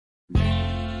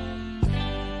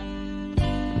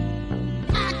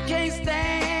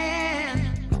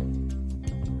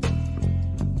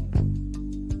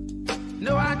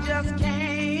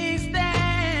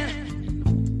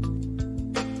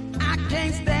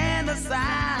the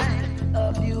sign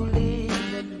of you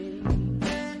leaving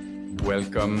me.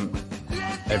 Welcome,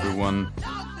 everyone.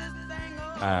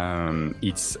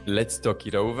 It's Let's Talk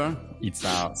It Over. It's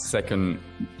our second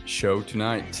show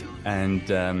tonight.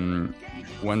 And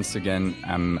once again,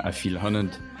 I feel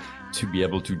honored to be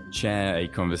able to chair a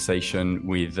conversation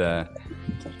with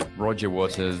Roger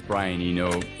Waters, Brian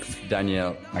Eno,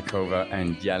 Danielle Makova,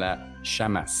 and Diala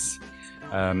Shamas.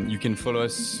 You can follow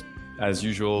us as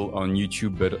usual on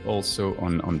YouTube, but also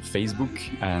on Facebook.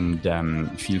 And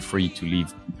feel free to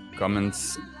leave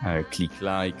comments, click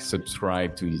like,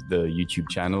 subscribe to the YouTube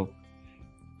channel.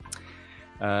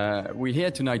 We're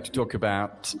here tonight to talk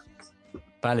about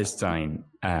Palestine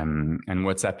and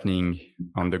what's happening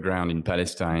on the ground in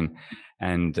Palestine.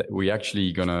 And we're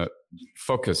actually going to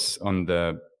focus on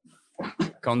the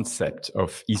concept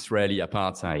of Israeli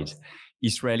apartheid.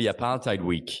 Israeli Apartheid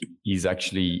Week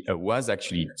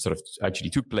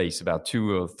took place about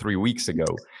 2 or 3 weeks ago,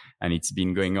 and it's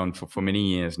been going on for many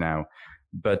years now.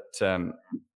 But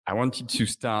I wanted to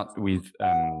start with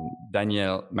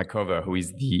Danielle Makova, who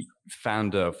is the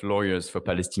founder of Lawyers for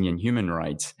Palestinian Human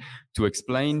Rights, to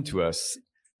explain to us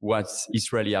what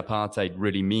Israeli apartheid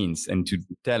really means and to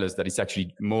tell us that it's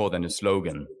actually more than a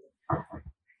slogan.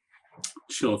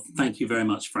 Sure. Thank you very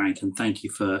much, Frank, and thank you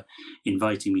for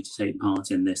inviting me to take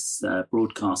part in this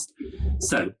broadcast.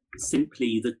 So,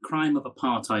 simply, the crime of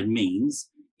apartheid means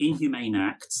inhumane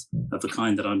acts of the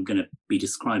kind that I'm going to be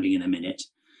describing in a minute,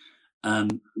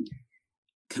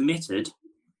 committed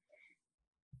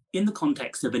in the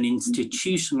context of an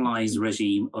institutionalized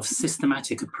regime of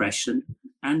systematic oppression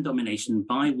and domination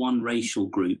by one racial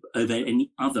group over any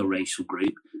other racial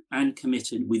group, and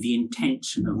committed with the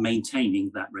intention of maintaining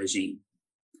that regime.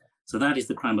 So that is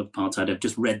the crime of apartheid. I've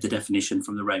just read the definition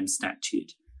from the Rome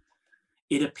Statute.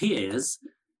 It appears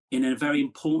in a very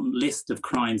important list of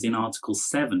crimes in Article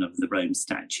 7 of the Rome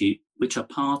Statute, which are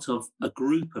part of a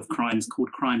group of crimes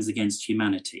called crimes against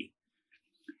humanity.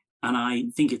 And I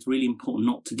think it's really important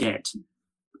not to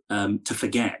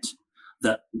forget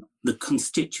that the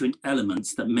constituent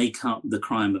elements that make up the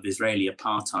crime of Israeli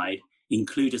apartheid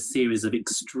include a series of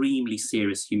extremely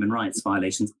serious human rights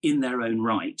violations in their own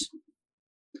right.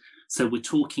 So we're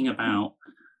talking about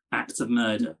acts of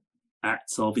murder,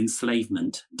 acts of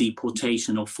enslavement,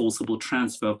 deportation or forcible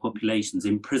transfer of populations,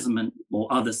 imprisonment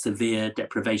or other severe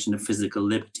deprivation of physical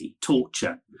liberty,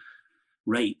 torture,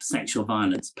 rape, sexual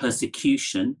violence,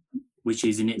 persecution, which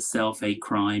is in itself a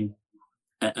crime,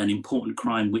 an important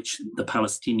crime which the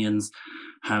Palestinians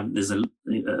have. There's a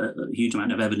huge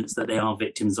amount of evidence that they are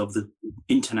victims of the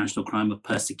international crime of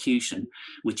persecution,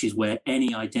 which is where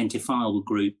any identifiable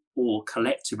group or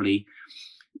collectively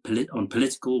on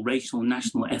political, racial,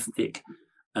 national, ethnic,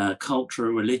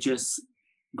 cultural, religious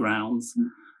grounds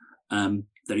that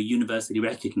are universally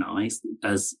recognized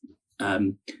as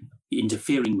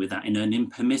interfering with that in an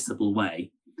impermissible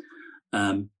way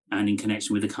and in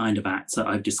connection with the kind of acts that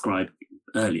I've described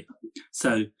earlier.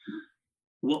 So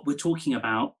what we're talking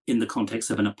about in the context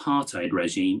of an apartheid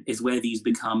regime is where these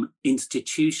become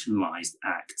institutionalized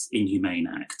acts, inhumane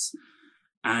acts,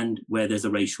 and where there's a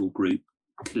racial group,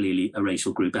 clearly a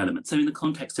racial group element. So in the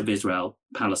context of Israel,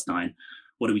 Palestine,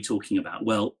 what are we talking about?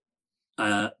 Well,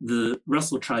 the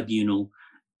Russell Tribunal,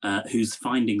 whose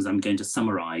findings I'm going to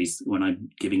summarize when I'm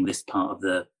giving this part of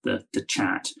the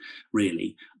chat,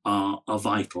 really, are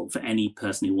vital for any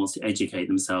person who wants to educate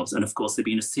themselves. And of course, there have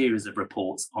been a series of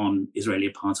reports on Israeli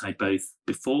apartheid, both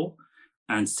before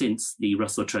and since the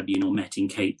Russell Tribunal met in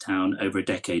Cape Town over a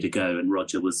decade ago, and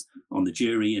Roger was on the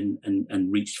jury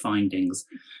and reached findings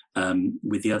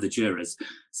with the other jurors.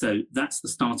 So that's the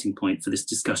starting point for this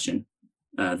discussion,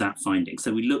 that finding.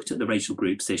 So we looked at the racial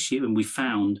groups issue, and we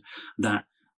found that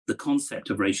the concept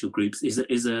of racial groups is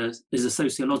a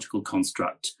sociological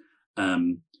construct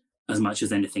as much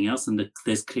as anything else, and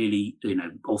there's clearly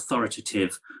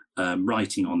authoritative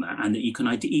writing on that, and that you can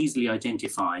easily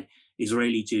identify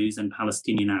Israeli Jews and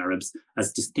Palestinian Arabs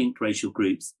as distinct racial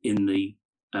groups in the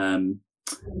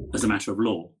as a matter of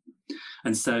law.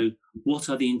 And so, what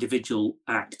are the individual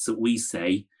acts that we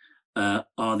say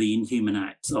are the inhuman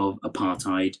acts of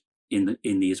apartheid in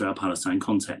the Israel-Palestine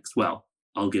context? Well,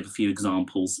 I'll give a few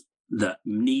examples that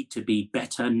need to be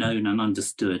better known and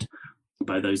understood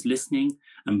by those listening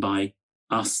and by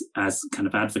us as kind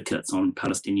of advocates on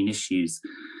Palestinian issues,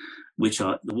 which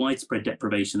are the widespread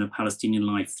deprivation of Palestinian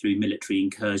life through military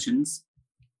incursions,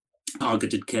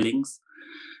 targeted killings,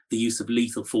 the use of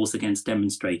lethal force against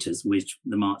demonstrators, which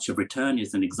the March of Return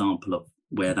is an example of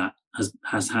where that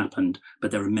has happened,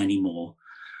 but there are many more.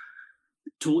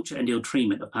 torture and ill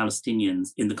treatment of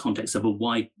Palestinians in the context of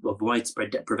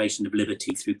widespread deprivation of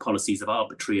liberty through policies of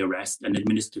arbitrary arrest and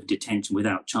administrative detention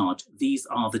without charge. These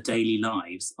are the daily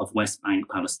lives of West Bank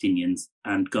Palestinians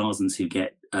and Gazans who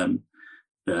get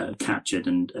captured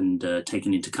and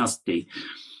taken into custody.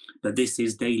 But this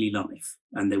is daily life,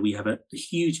 and that we have a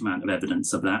huge amount of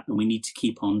evidence of that, and we need to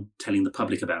keep on telling the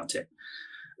public about it.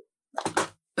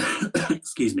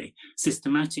 Excuse me.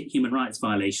 Systematic human rights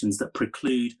violations that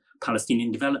preclude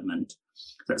Palestinian development.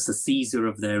 That's the seizure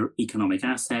of their economic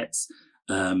assets,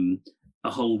 a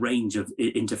whole range of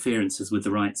interferences with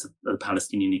the rights of the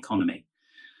Palestinian economy.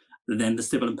 Then the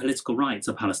civil and political rights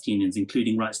of Palestinians,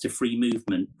 including rights to free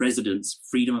movement, residence,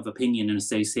 freedom of opinion and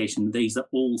association, these are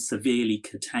all severely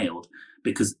curtailed,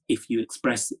 because if you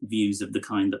express views of the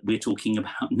kind that we're talking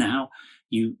about now,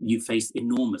 you face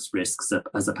enormous risks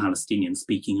as a Palestinian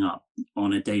speaking up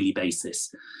on a daily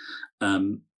basis.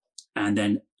 And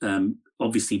then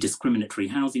obviously discriminatory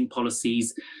housing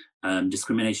policies,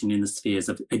 discrimination in the spheres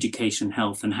of education,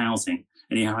 health and housing.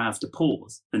 And you have to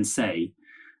pause and say,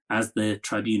 as the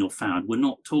tribunal found, we're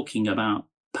not talking about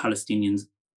Palestinians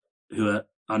who are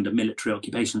under military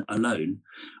occupation alone.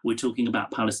 We're talking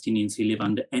about Palestinians who live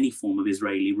under any form of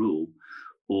Israeli rule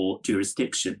or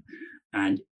jurisdiction.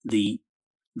 And the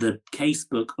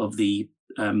casebook of the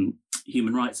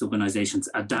human rights organizations,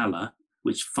 Adala,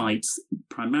 which fights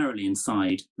primarily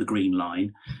inside the Green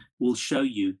Line, will show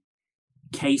you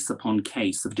case upon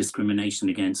case of discrimination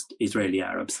against Israeli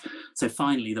Arabs. So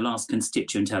finally, the last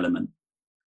constituent element,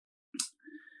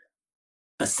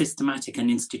 a systematic and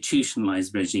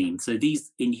institutionalized regime. So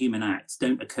these inhuman acts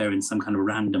don't occur in some kind of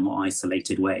random or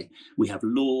isolated way. We have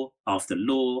law after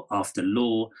law after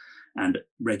law, and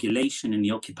regulation in the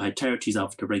occupied territories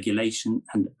after regulation,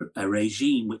 and a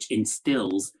regime which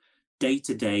instills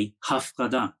day-to-day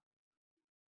hafrada.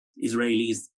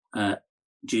 Israelis,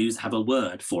 Jews have a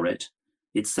word for it.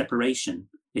 It's separation.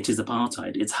 It is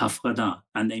apartheid. It's hafrada.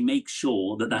 And they make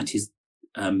sure that that is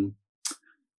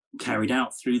carried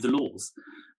out through the laws.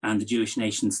 And the Jewish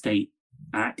Nation State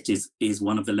Act is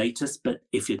one of the latest. But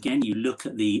if, again, you look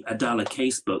at the Adala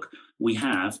casebook, we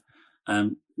have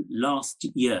the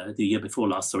year before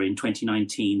last, in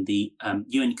 2019, the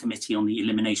UN Committee on the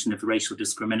Elimination of Racial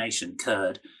Discrimination,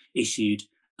 CURD, issued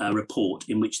a report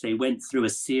in which they went through a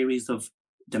series of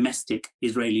domestic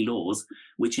Israeli laws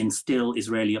which instill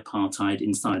Israeli apartheid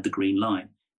inside the Green Line.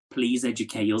 Please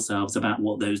educate yourselves about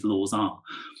what those laws are.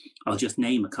 I'll just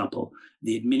name a couple.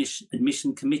 The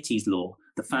Admission Committees Law,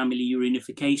 the Family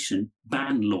Reunification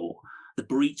Ban Law, the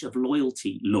Breach of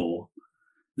Loyalty Law.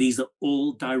 These are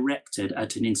all directed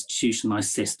at an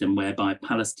institutionalized system whereby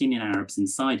Palestinian Arabs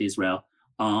inside Israel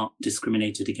are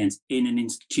discriminated against in an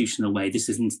institutional way. This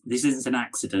isn't an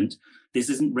accident. This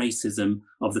isn't racism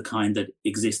of the kind that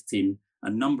exists in a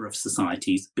number of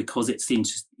societies, because it's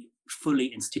fully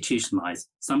institutionalized.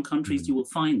 Some countries you will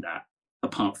find that,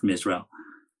 apart from Israel.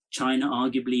 China,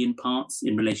 arguably in parts,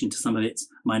 in relation to some of its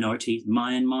minorities.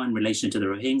 Myanmar in relation to the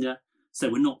Rohingya. So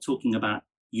we're not talking about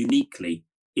uniquely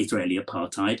Israeli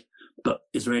apartheid, but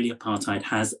Israeli apartheid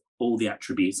has all the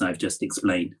attributes I've just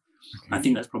explained. Okay. I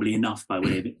think that's probably enough by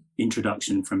way of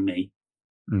introduction from me.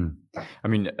 I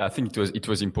mean, I think it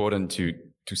was important to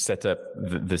set up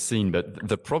the scene, but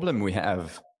the problem we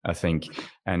have, I think,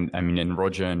 and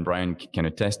Roger and Brian can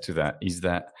attest to that, is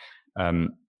that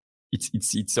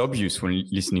it's obvious when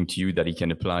listening to you that it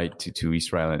can apply to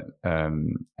Israel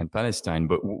and Palestine,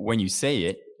 but when you say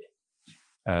it,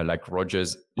 like Roger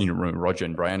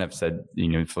and Brian have said,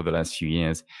 for the last few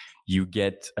years, you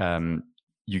get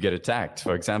attacked.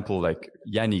 For example, like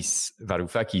Yanis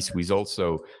Varoufakis, who is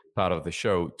also part of the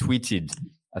show, tweeted,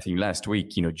 I think last week,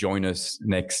 join us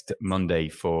next Monday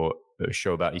for a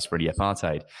show about Israeli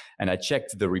apartheid. And I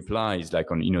checked the replies, like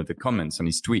on, the comments on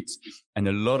his tweets, and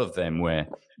a lot of them were,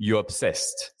 you're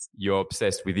obsessed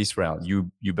with Israel.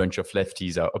 You bunch of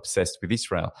lefties are obsessed with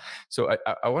Israel. So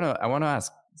I want to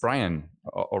ask Brian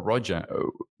or Roger,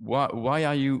 why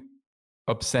are you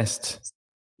obsessed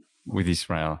with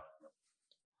Israel?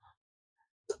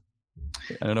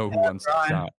 I don't know who wants to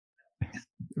start.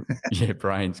 Yeah,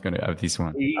 Brian's going to have this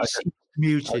one. He's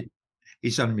muted.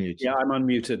 He's unmuted. Yeah, I'm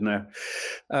unmuted now.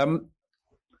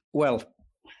 Well,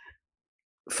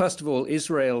 first of all,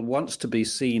 Israel wants to be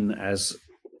seen as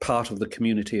part of the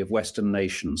community of Western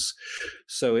nations.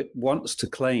 So it wants to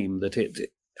claim that it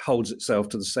holds itself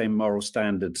to the same moral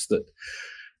standards that,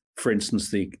 for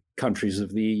instance, the countries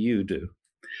of the EU do.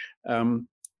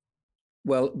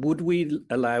 Well, would we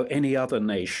allow any other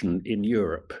nation in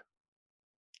Europe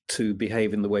to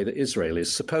behave in the way that Israel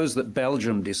is? Suppose that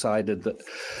Belgium decided that,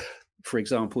 for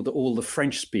example, that all the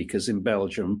French speakers in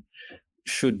Belgium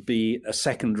should be a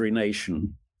secondary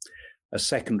nation, a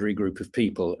secondary group of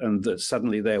people, and that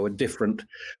suddenly there were different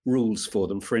rules for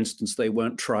them. For instance, they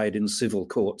weren't tried in civil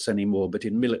courts anymore, but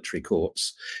in military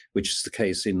courts, which is the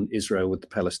case in Israel with the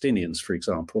Palestinians, for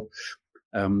example.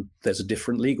 There's a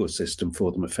different legal system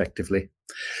for them, effectively.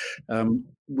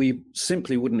 We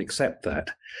simply wouldn't accept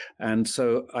that. And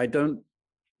so I don't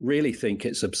really think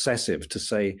it's obsessive to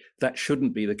say that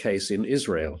shouldn't be the case in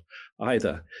Israel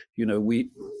either. You know,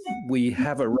 we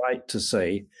have a right to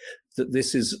say that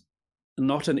this is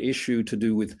not an issue to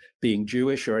do with being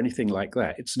Jewish or anything like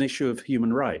that. It's an issue of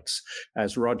human rights,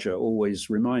 as Roger always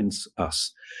reminds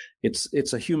us.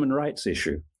 It's a human rights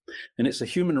issue. And it's a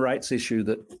human rights issue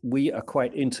that we are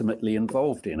quite intimately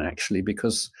involved in, actually,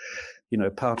 because, you know,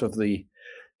 part of the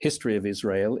history of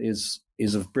Israel is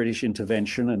of British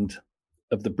intervention and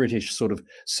of the British sort of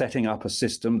setting up a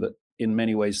system that in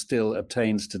many ways still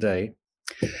obtains today.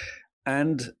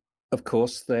 And of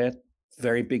course, they're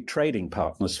very big trading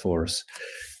partners for us.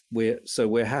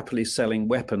 We're happily selling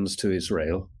weapons to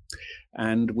Israel,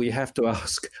 and we have to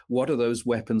ask, what are those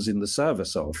weapons in the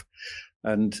service of?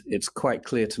 And it's quite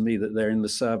clear to me that they're in the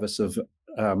service of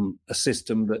a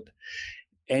system that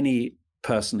any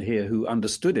person here who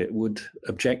understood it would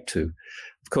object to.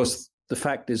 Of course, the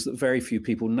fact is that very few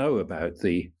people know about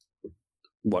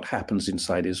what happens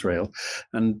inside Israel.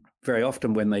 And very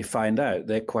often when they find out,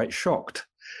 they're quite shocked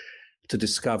to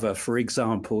discover, for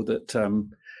example, that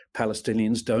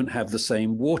Palestinians don't have the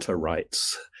same water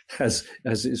rights as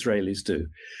Israelis do.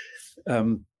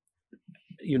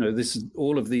 You know,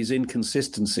 all of these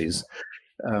inconsistencies,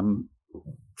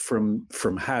 from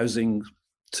housing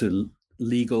to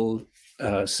legal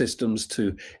systems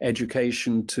to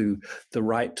education to the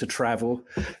right to travel,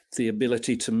 the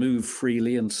ability to move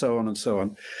freely, and so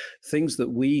on, things that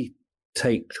we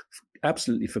take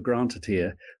absolutely for granted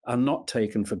here are not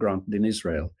taken for granted in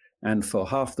Israel. And for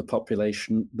half the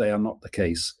population, they are not the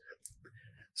case.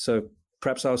 So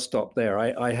perhaps I'll stop there.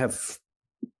 I have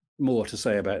more to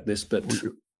say about this, but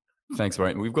thanks,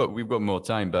 Ryan. We've got more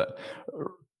time, but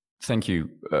thank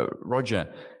you,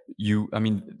 Roger.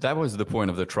 That was the point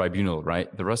of the tribunal,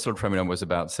 right? The Russell Tribunal was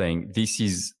about saying this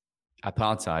is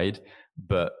apartheid,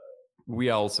 but we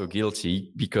are also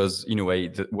guilty because, in a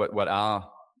way, what our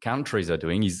countries are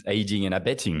doing is aiding and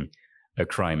abetting a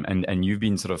crime. And you've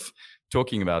been sort of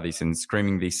talking about this and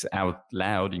screaming this out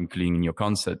loud, including in your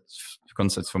concerts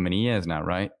for many years now,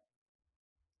 right?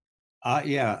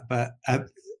 Yeah, but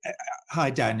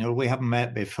hi, Daniel. We haven't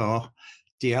met before.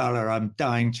 Diala, I'm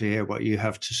dying to hear what you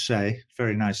have to say.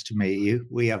 Very nice to meet you.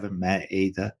 We haven't met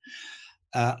either.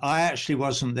 I actually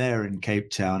wasn't there in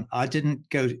Cape Town. I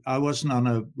wasn't on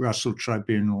a Russell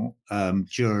Tribunal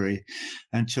jury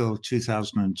until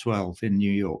 2012 in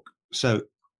New York. So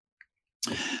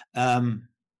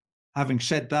having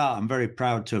said that, I'm very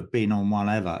proud to have been on one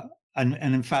ever. And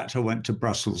in fact, I went to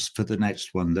Brussels for the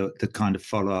next one, the kind of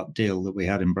follow-up deal that we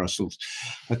had in Brussels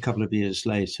a couple of years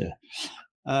later.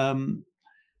 I'm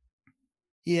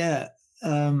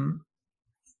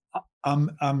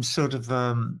sort of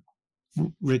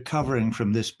recovering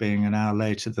from this being an hour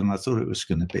later than I thought it was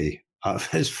going to be.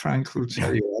 As Frank will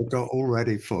tell you, I got all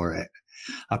ready for it.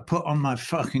 I put on my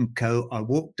fucking coat. I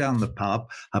walked down the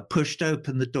pub. I pushed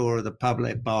open the door of the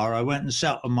public bar. I went and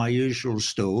sat on my usual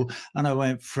stool, and I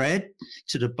went, Fred,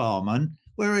 to the barman,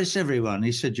 where is everyone?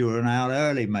 He said, you're an hour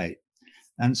early, mate.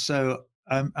 And so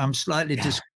I'm slightly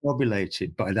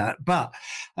discombobulated by that. But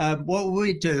what would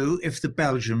we do if the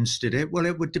Belgians did it? Well,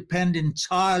 it would depend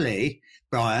entirely,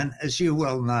 Brian, as you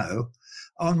well know,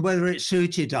 on whether it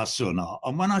suited us or not.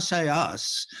 And when I say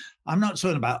us, I'm not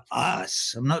talking about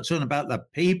us. I'm not talking about the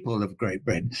people of Great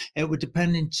Britain. It would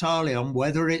depend entirely on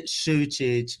whether it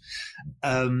suited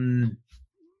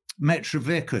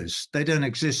Metrovickers. They don't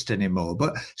exist anymore,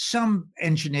 but some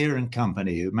engineering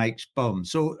company who makes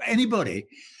bombs or anybody.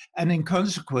 And in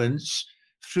consequence,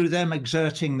 through them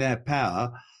exerting their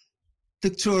power, the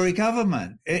Tory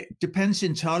government. It depends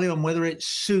entirely on whether it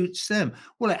suits them.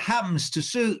 Well, it happens to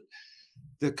suit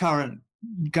the current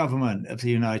government of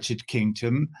the United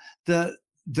Kingdom. The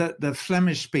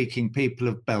Flemish-speaking people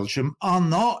of Belgium are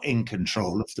not in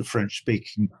control of the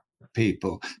French-speaking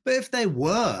people. But if they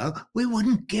were, we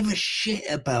wouldn't give a shit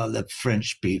about the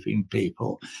French-speaking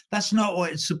people. That's not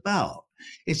what it's about.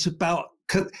 It's about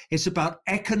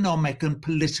economic and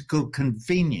political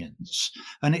convenience.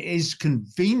 And it is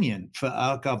convenient for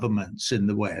our governments in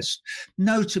the West,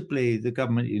 notably the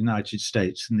government of the United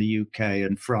States and the UK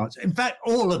and France, in fact,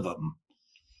 all of them,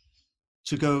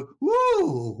 to go,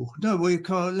 whoa, no, we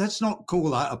can't, let's not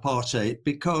call that apartheid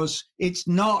because it's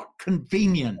not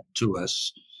convenient to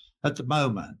us at the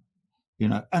moment.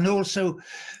 And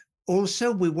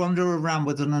also we wander around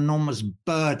with an enormous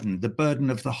burden, the burden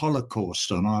of the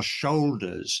Holocaust on our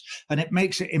shoulders, and it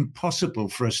makes it impossible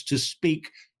for us to speak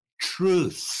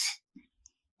truth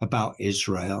about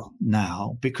Israel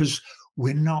now, because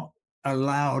we're not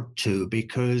allowed to,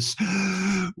 because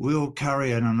we'll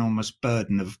carry an enormous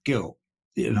burden of guilt,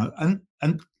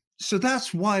 and so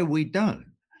that's why we don't.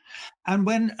 And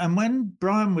when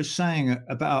Brian was saying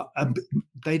about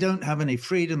they don't have any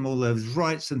freedom, all those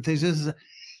rights and things,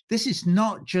 this is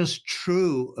not just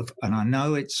true of, and I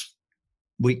know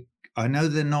I know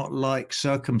they're not like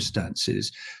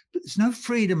circumstances, but there's no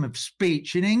freedom of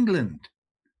speech in England,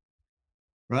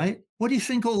 right? What do you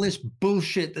think all this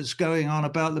bullshit that's going on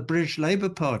about the British Labour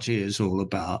Party is all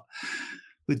about?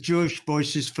 With Jewish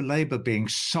Voices for Labour being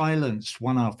silenced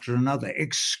one after another,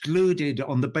 excluded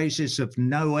on the basis of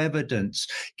no evidence,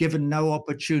 given no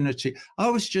opportunity. I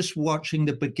was just watching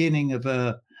the beginning of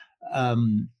a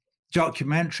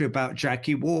documentary about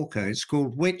Jackie Walker. It's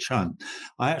called Witch Hunt.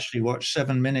 I actually watched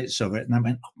 7 minutes of it and I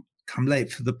went, oh, I'm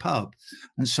late for the pub.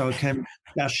 And so I came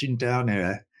dashing down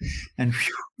here and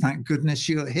whew, thank goodness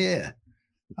you're here.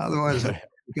 Otherwise I'd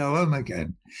go home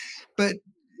again. But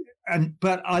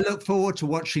I look forward to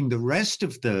watching the rest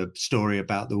of the story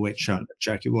about the witch hunt of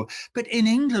Jackie Walker. But in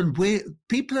England,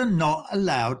 people are not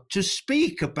allowed to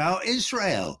speak about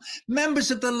Israel.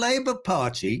 Members of the Labour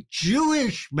Party,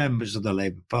 Jewish members of the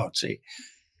Labour Party,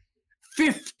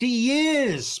 50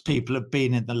 years people have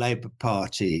been in the Labour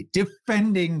Party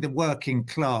defending the working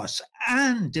class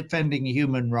and defending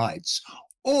human rights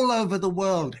all over the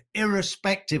world,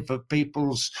 irrespective of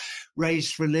people's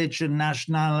race, religion,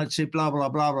 nationality, blah, blah,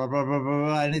 blah, blah, blah, blah,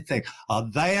 blah, anything. Are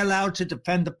they allowed to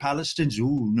defend the Palestinians?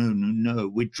 Oh, no.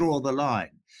 We draw the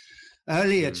line.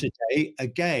 Earlier today,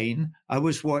 again, I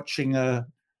was watching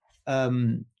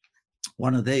one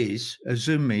of these, a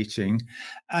Zoom meeting,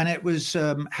 and it was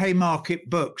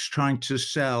Haymarket Books trying to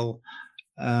sell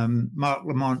Mark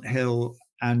Lamont Hill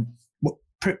and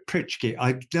Pritchett.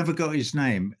 I never got his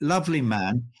name. Lovely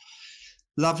man,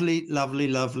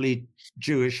 lovely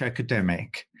Jewish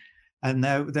academic. And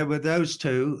there were those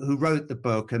two who wrote the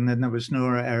book, and then there was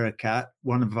Nora Erekat,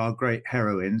 one of our great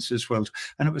heroines as well.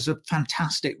 And it was a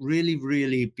fantastic, really,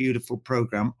 really beautiful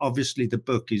program. Obviously, the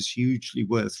book is hugely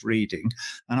worth reading,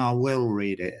 and I will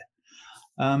read it.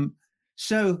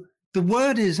 So the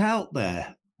word is out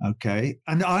there, okay?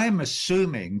 And I'm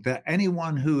assuming that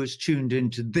anyone who has tuned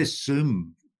into this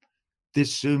Zoom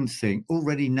thing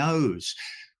already knows,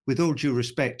 with all due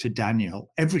respect to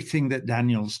Daniel, everything that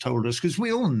Daniel's told us, because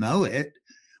we all know it.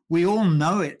 We all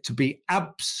know it to be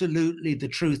absolutely the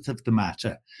truth of the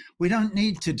matter. We don't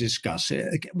need to discuss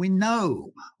it. We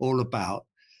know all about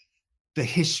the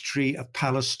history of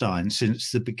Palestine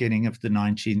since the beginning of the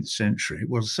 19th century.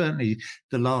 Well, certainly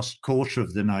the last quarter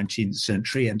of the 19th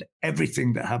century and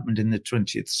everything that happened in the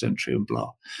 20th century and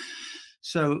blah.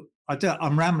 So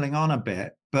I'm rambling on a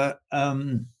bit, but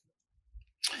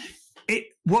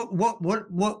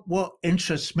what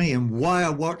interests me and why I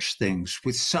watch things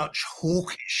with such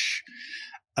hawkish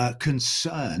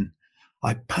concern,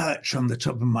 I perch on the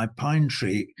top of my pine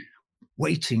tree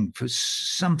waiting for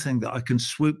something that I can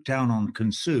swoop down on,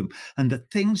 consume. And the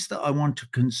things that I want to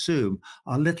consume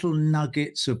are little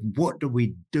nuggets of what do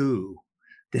we do?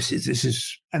 This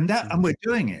is, and we're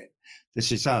doing it.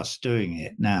 This is us doing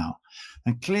it now.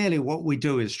 And clearly what we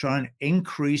do is try and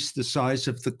increase the size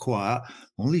of the choir.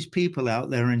 All these people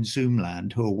out there in Zoom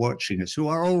land who are watching us, who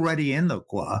are already in the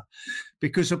choir,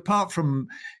 because apart from,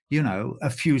 a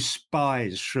few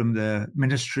spies from the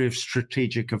Ministry of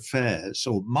Strategic Affairs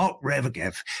or Mark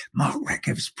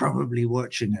Rekev's probably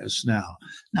watching us now.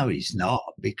 No, he's not,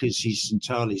 because he's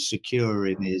entirely secure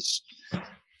in his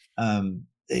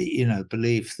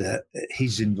belief that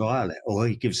he's inviolate, or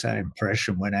he gives that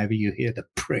impression whenever you hear the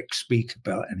prick speak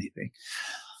about anything.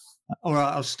 All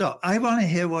right, I'll stop. I want to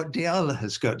hear what Diala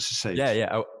has got to say.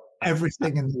 Yeah.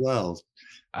 Everything in the world.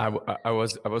 I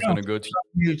was going to go to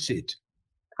muted.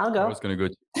 I'll go. I was going to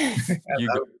go. You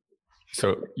go.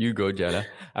 So you go, Diala.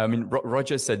 I mean,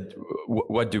 Roger said,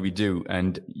 "What do we do?"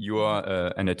 And you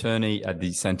are an attorney at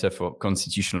the Center for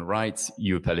Constitutional Rights.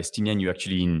 You're a Palestinian. You're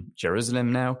actually in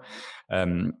Jerusalem now,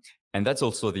 and that's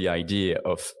also the idea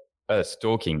of us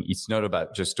talking. It's not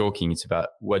about just talking. It's about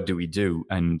what do we do.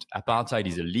 And apartheid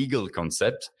is a legal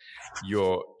concept.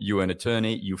 You're an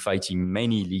attorney. You're fighting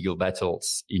many legal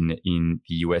battles in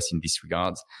the US in this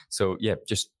regard. So yeah,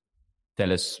 just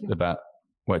tell us about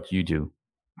what you do.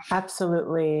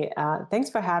 Absolutely. Thanks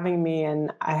for having me.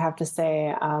 And I have to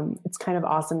say, it's kind of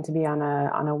awesome to be on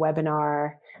a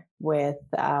webinar with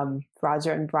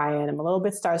Roger and Brian. I'm a little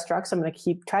bit starstruck, so I'm going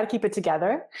to try to keep it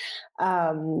together.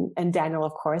 And Daniel,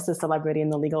 of course, a celebrity in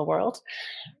the legal world.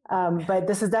 But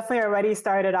this has definitely already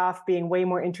started off being way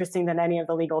more interesting than any of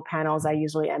the legal panels I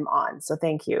usually am on. So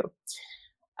thank you.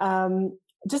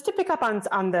 Just to pick up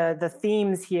on the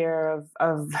themes here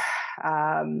of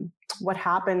what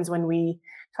happens when we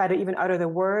try to even utter the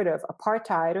word of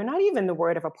apartheid, or not even the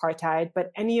word of apartheid,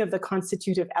 but any of the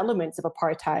constitutive elements of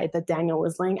apartheid that Daniel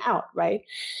was laying out, right?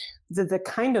 The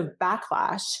kind of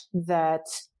backlash that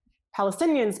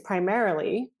Palestinians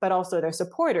primarily, but also their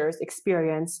supporters,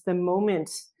 experience the moment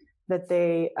that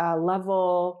they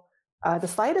level the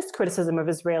slightest criticism of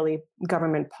Israeli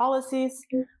government policies,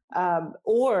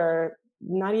 or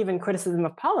not even criticism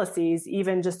of policies,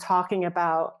 even just talking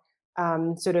about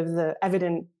sort of the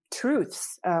evident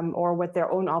truths or what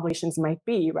their own obligations might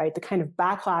be, right? The kind of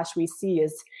backlash we see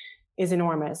is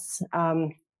enormous.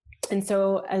 And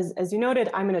so, as you noted,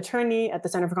 I'm an attorney at the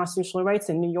Center for Constitutional Rights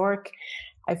in New York.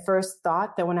 I first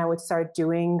thought that when I would start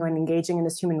when engaging in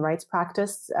this human rights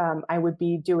practice, I would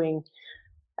be doing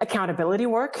accountability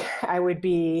work. I would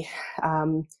be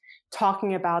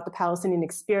talking about the Palestinian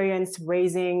experience,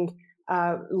 raising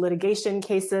litigation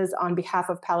cases on behalf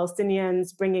of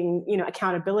Palestinians, bringing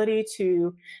accountability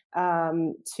to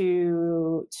the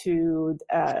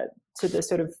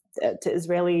sort of to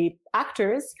Israeli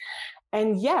actors.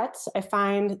 And yet, I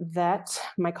find that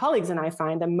my colleagues and I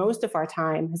find that most of our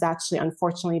time has actually,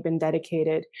 unfortunately, been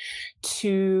dedicated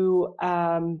to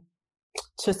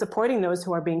supporting those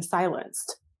who are being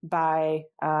silenced by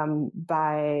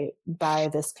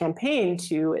this campaign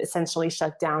to essentially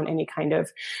shut down any kind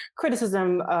of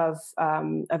criticism of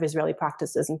Israeli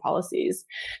practices and policies.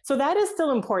 So that is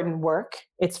still important work.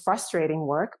 It's frustrating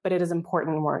work, but it is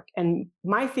important work. And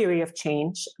my theory of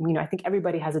change, I think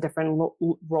everybody has a different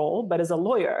role, but as a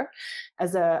lawyer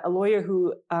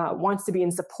who wants to be in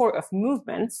support of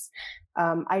movements,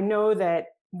 I know that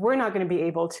we're not going to be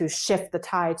able to shift the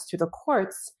tides to the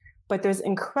courts. But there's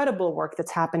incredible work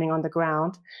that's happening on the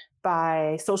ground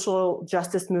by social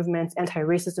justice movements,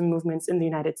 anti-racism movements in the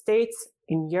United States,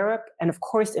 in Europe, and of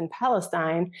course in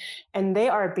Palestine. And they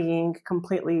are being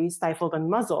completely stifled and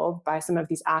muzzled by some of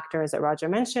these actors that Roger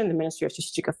mentioned, the Ministry of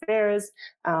Strategic Affairs,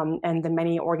 and the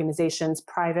many organizations,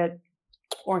 private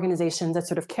organizations that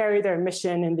sort of carry their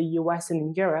mission in the US and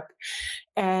in Europe.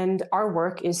 And our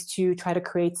work is to try to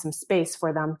create some space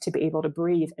for them to be able to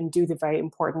breathe and do the very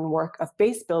important work of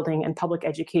base building and public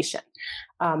education.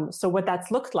 So what that's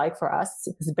looked like for us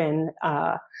has been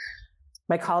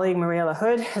my colleague Mariela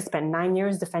Hood has spent 9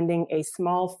 years defending a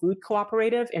small food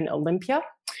cooperative in Olympia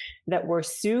that were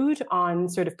sued on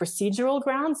sort of procedural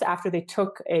grounds after they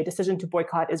took a decision to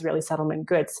boycott Israeli settlement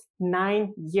goods.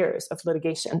 9 years of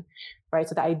litigation, right?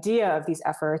 So the idea of these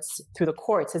efforts through the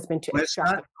courts has been to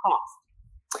extract the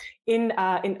cost. In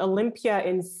Olympia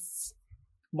in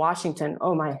Washington.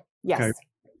 Oh my, yes. Okay.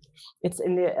 It's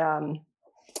in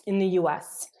the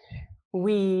US.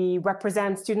 We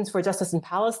represent Students for Justice in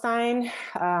Palestine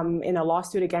in a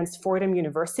lawsuit against Fordham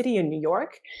University in New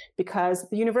York because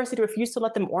the university refused to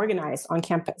let them organize on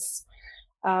campus.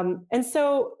 And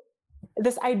so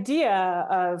this idea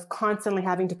of constantly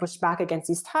having to push back against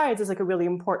these tides is like a really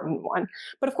important one.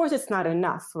 But of course, it's not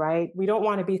enough, right? We don't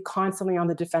want to be constantly on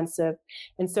the defensive.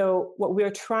 And so what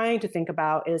we're trying to think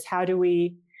about is how do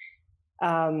we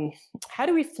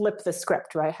flip the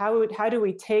script, right? How do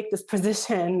we take this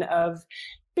position of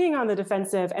being on the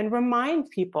defensive and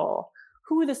remind people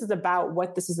who this is about,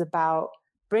 what this is about,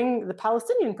 bring the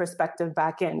Palestinian perspective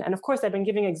back in? And of course, I've been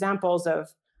giving examples of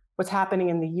what's happening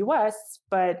in the US,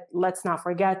 but let's not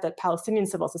forget that Palestinian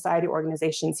civil society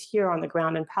organizations here on the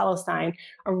ground in Palestine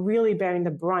are really bearing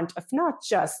the brunt of not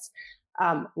just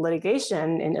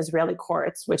litigation in Israeli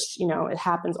courts, which, it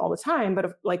happens all the time, but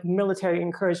of like military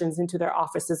incursions into their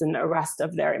offices and arrest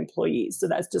of their employees. So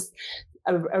that's just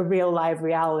a real live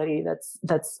reality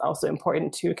that's also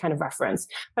important to kind of reference.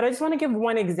 But I just want to give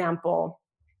one example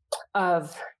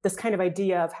of this kind of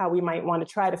idea of how we might want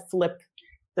to try to flip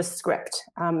the script.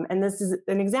 And this is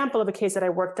an example of a case that I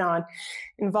worked on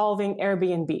involving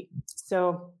Airbnb.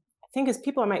 So I think as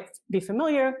people might be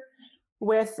familiar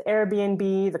with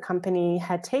Airbnb, the company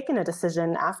had taken a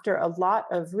decision after a lot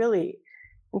of really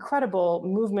incredible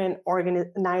movement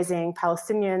organizing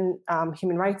Palestinian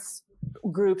human rights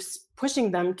groups,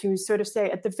 pushing them to sort of say,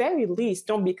 at the very least,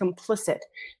 don't be complicit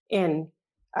in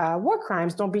war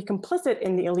crimes, don't be complicit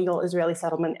in the illegal Israeli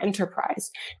settlement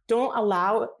enterprise. Don't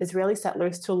allow Israeli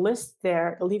settlers to list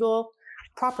their illegal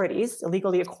properties,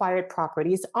 illegally acquired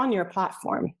properties on your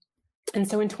platform. And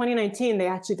so in 2019, they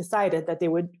actually decided that they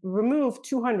would remove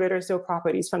 200 or so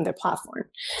properties from their platform.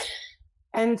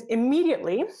 And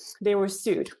immediately they were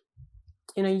sued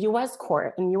in a US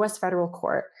court, in US federal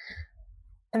court.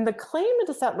 And the claim that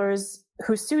the settlers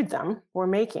who sued them were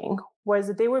making was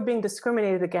that they were being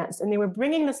discriminated against, and they were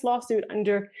bringing this lawsuit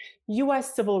under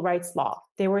US civil rights law.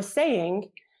 They were saying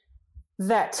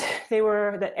that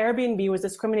Airbnb was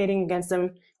discriminating against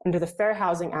them under the Fair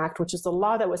Housing Act, which is the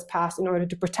law that was passed in order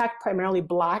to protect primarily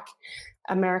Black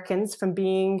Americans from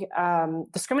being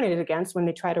discriminated against when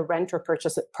they try to rent or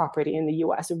purchase a property in the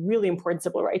US, a really important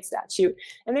civil rights statute.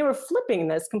 And they were flipping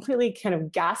this, completely kind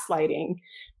of gaslighting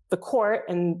the court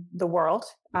and the world,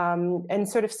 and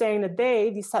sort of saying that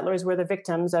these settlers, were the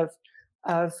victims of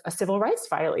a civil rights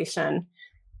violation.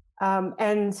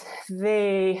 And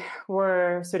they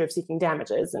were sort of seeking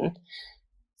damages. And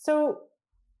so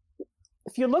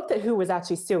if you looked at who was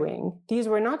actually suing, these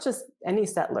were not just any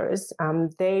settlers.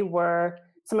 They were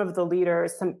some of the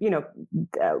leaders,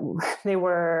 they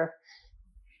were,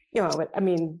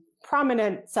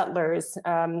 prominent settlers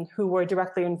who were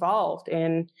directly involved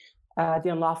in the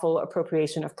unlawful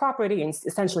appropriation of property and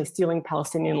essentially stealing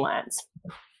Palestinian lands.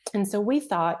 And so we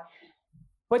thought,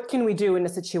 what can we do in a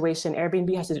situation?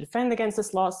 Airbnb has to defend against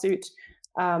this lawsuit.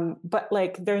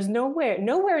 But there's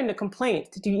nowhere in the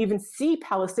complaint do you even see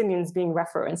Palestinians being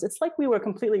referenced. It's like we were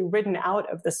completely written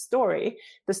out of the story.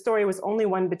 The story was only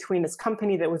one between this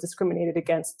company that was discriminated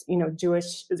against,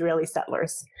 Jewish Israeli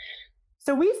settlers.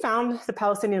 So we found the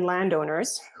Palestinian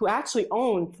landowners who actually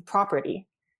owned the property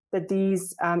that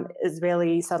these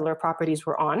Israeli settler properties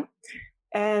were on.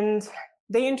 And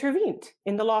they intervened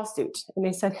in the lawsuit, and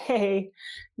they said, hey,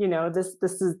 this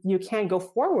is, you can't go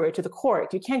forward to the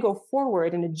court. You can't go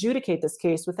forward and adjudicate this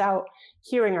case without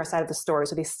hearing our side of the story.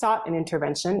 So they sought an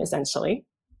intervention, essentially.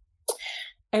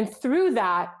 And through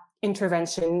that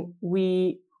intervention,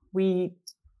 we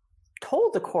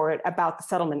told the court about the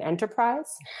settlement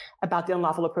enterprise, about the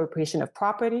unlawful appropriation of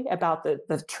property, about the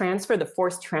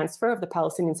forced transfer of the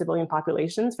Palestinian civilian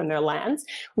populations from their lands.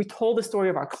 We told the story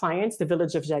of our clients, the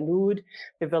village of Jalud,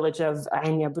 the village of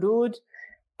Ain Yabrud,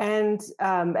 and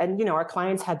our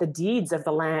clients had the deeds of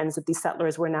the lands that these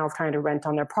settlers were now trying to rent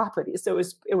on their property. So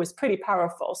it was pretty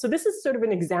powerful. So this is sort of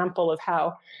an example of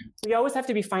how we always have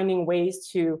to be finding ways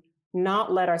to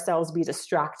not let ourselves be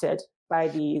distracted by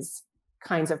these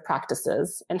kinds of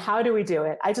practices. And how do we do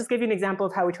it? I just gave you an example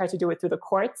of how we try to do it through the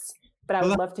courts, but I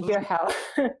would love to hear how.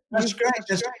 That's great.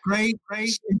 That's a great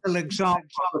simple example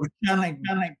of channeling.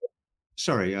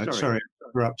 Sorry, I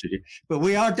interrupted you. But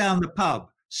we are down the pub,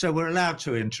 so we're allowed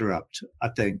to interrupt, I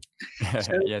think.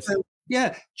 Yes. So,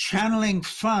 channeling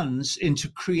funds into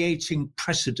creating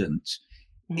precedent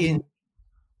in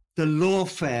the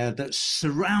lawfare that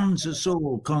surrounds us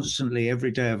all constantly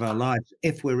every day of our lives,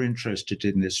 if we're interested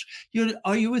in this.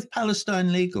 Are you with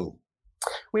Palestine Legal?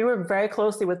 We work very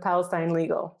closely with Palestine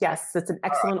Legal. Yes, it's an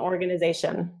excellent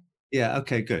organization. Yeah,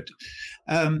 okay, good.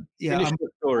 Finish the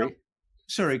story.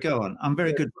 Sorry, go on. I'm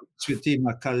very good with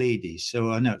Dima Khalidi,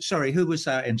 so I know. Sorry, who was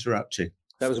that interrupting?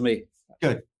 That was me.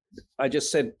 Good. I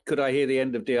just said, could I hear the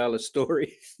end of Diala's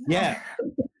story? Yeah.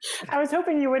 I was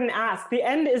hoping you wouldn't ask. The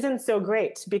end isn't so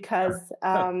great because,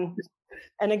 and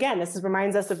again, this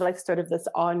reminds us of sort of this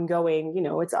ongoing,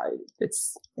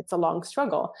 it's a long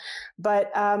struggle.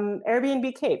 But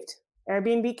Airbnb caved.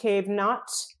 Airbnb caved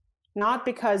not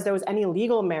because there was any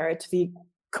legal merit to the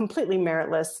completely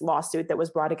meritless lawsuit that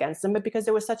was brought against them, but because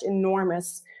there was such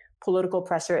enormous political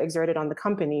pressure exerted on the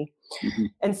company. Mm-hmm.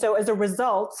 And so as a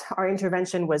result, our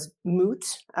intervention was moot,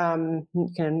 kind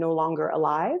of no longer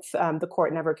alive. The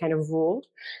court never kind of ruled,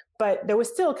 but there was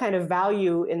still kind of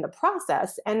value in the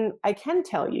process. And I can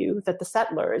tell you that the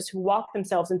settlers who walked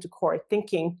themselves into court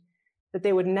thinking that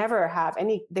they would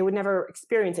never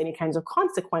experience any kinds of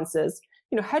consequences,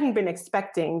 hadn't been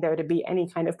expecting there to be any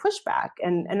kind of pushback.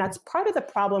 And that's part of the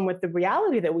problem with the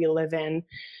reality that we live in.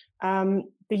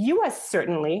 The US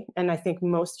certainly, and I think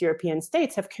most European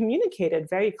states, have communicated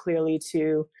very clearly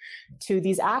to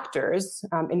these actors,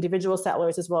 individual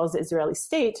settlers as well as the Israeli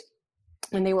state,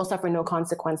 and they will suffer no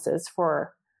consequences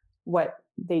for what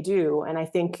they do. And I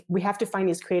think we have to find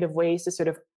these creative ways to sort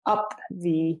of up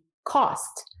the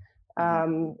cost.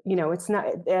 It's not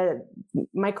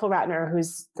Michael Ratner,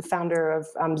 who's the founder of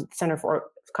Center for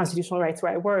Constitutional Rights,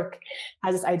 where I work,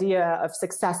 has this idea of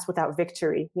success without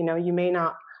victory. You may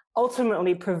not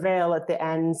ultimately prevail at the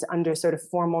end under sort of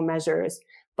formal measures,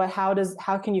 but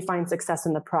how can you find success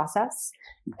in the process?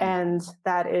 And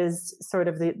that is sort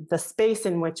of the space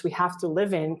in which we have to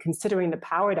live in, considering the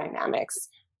power dynamics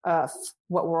of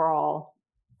what we're all,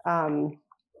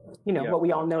 what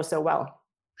we all know so well.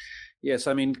 Yes,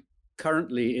 I mean,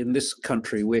 currently in this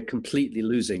country, we're completely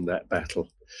losing that battle.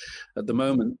 At the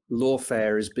moment,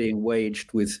 lawfare is being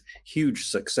waged with huge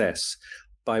success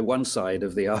by one side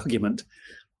of the argument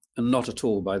and not at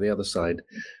all by the other side.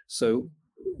 So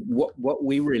what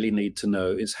we really need to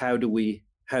know is how do we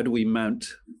mount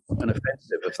an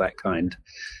offensive of that kind?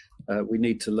 We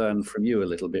need to learn from you a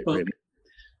little bit, really.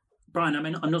 Brian, I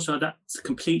mean, I'm not sure that's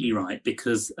completely right,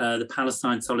 because the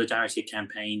Palestine Solidarity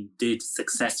Campaign did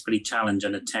successfully challenge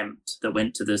an attempt that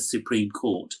went to the Supreme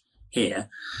Court here,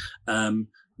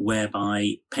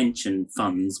 whereby pension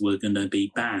funds were going to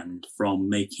be banned from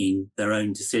making their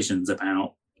own decisions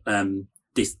about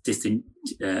this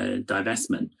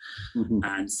divestment. Mm-hmm.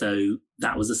 And so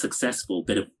that was a successful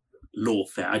bit of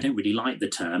lawfare. I don't really like the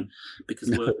term, because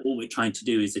all we're trying to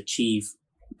do is achieve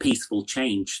peaceful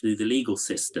change through the legal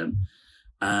system.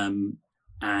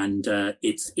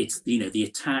 It's the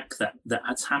attack that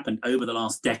has happened over the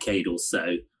last decade or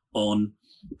so on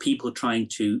people trying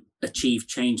to achieve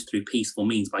change through peaceful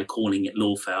means by calling it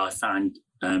lawfare, I find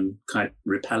quite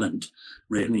repellent,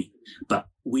 really. Mm-hmm. But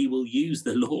we will use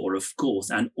the law, of course,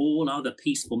 and all other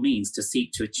peaceful means to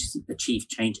seek to achieve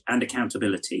change and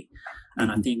accountability.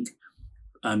 And I think,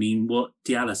 I mean, what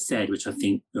Diala said, which I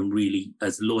think really,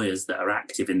 as lawyers that are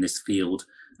active in this field,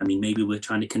 I mean, maybe we're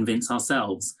trying to convince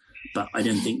ourselves, but I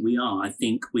don't think we are. I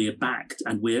think we're backed,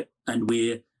 and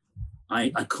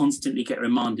I constantly get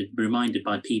reminded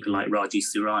by people like Raji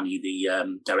Sourani,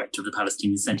 the director of the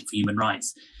Palestinian Center for Human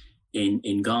Rights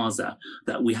in Gaza,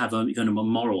 that we have a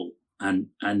moral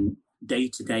and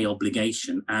day-to-day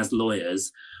obligation as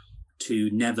lawyers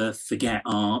to never forget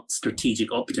our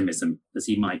strategic optimism, as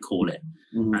you might call it.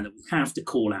 Mm-hmm. And that we have to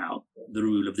call out the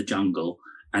rule of the jungle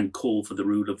and call for the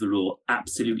rule of the law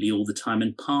absolutely all the time.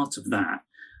 And part of that,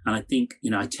 and I think,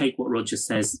 I take what Roger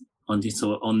says on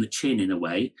the chin in a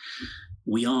way,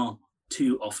 we are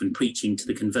too often preaching to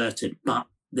the converted, but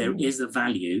there is a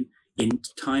value in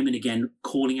time and again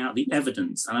calling out the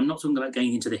evidence. And I'm not talking about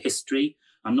going into the history.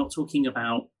 I'm not talking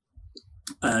about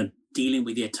dealing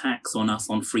with the attacks on us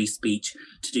on free speech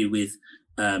to do with,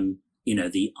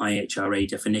 the IHRA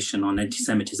definition on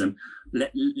anti-Semitism.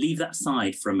 Leave that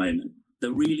aside for a moment.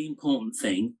 The really important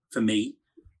thing for me,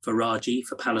 for Raji,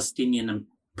 for Palestinian and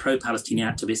pro-Palestinian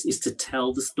activists, is to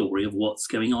tell the story of what's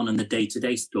going on in the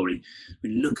day-to-day story. We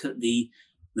look at the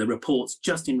reports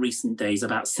just in recent days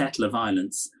about settler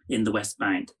violence in the West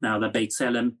Bank. Now, the Beit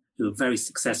Tselem, who are a very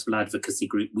successful advocacy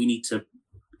group, we need to,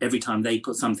 every time they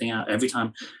put something out, every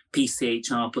time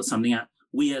PCHR puts something out,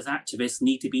 we as activists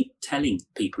need to be telling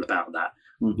people about that.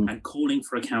 Mm-hmm. And calling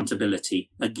for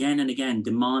accountability again and again,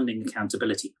 demanding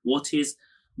accountability. What is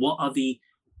the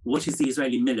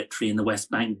Israeli military in the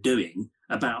West Bank doing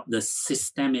about the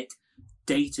systemic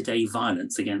day-to-day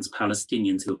violence against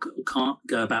Palestinians who can't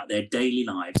go about their daily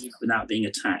lives without being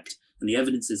attacked? And the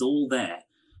evidence is all there.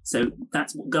 So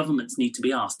that's what governments need to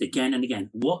be asked again and again.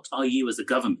 What are you as a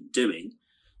government doing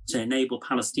to enable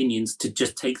Palestinians to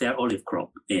just take their olive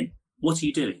crop in? What are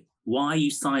you doing? Why are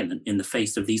you silent in the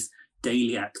face of these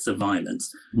daily acts of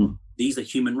violence? These are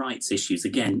human rights issues.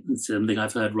 Again, it's something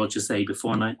I've heard Roger say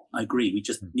before, and I agree. We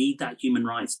just need that human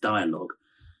rights dialogue.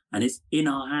 And it's in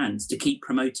our hands to keep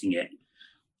promoting it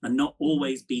and not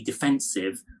always be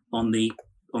defensive on the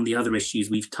other issues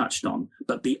we've touched on,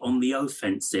 but be on the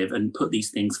offensive and put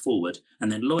these things forward.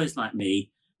 And then lawyers like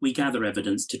me, we gather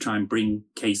evidence to try and bring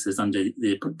cases under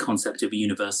the concept of a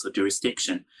universal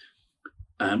jurisdiction.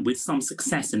 With some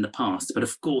success in the past. But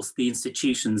of course, the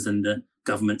institutions and the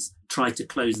governments try to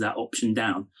close that option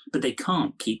down, but they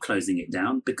can't keep closing it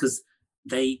down, because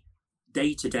day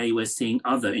to day, we're seeing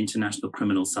other international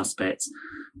criminal suspects,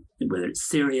 whether it's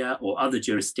Syria or other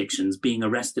jurisdictions, being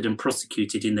arrested and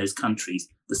prosecuted in those countries.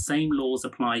 The same laws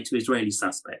apply to Israeli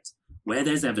suspects. Where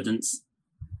there's evidence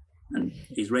and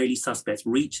Israeli suspects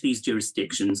reach these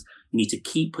jurisdictions, we need to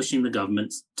keep pushing the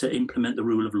governments to implement the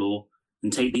rule of law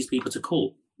and take these people to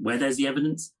court. Where there's the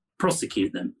evidence,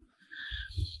 prosecute them.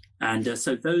 And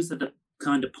so those are the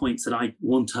kind of points that I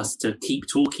want us to keep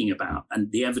talking about,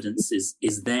 and the evidence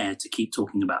is there to keep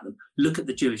talking about them. Look at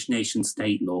the Jewish nation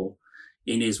state law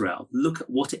in Israel. Look at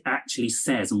what it actually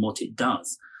says and what it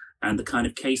does, and the kind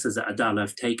of cases that Adala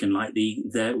have taken, like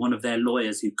one of their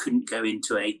lawyers who couldn't go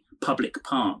into a public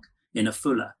park in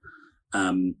Afula,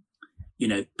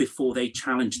 before they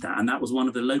challenged that. And that was one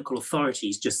of the local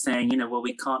authorities just saying,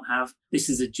 we can't have, this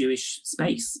is a Jewish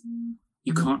space.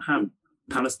 You can't have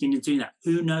Palestinians doing that.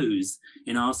 Who knows,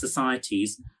 in our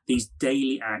societies, these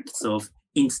daily acts of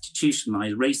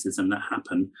institutionalized racism that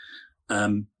happen,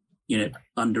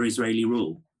 under Israeli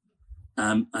rule.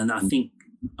 And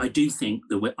I do think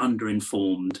that we're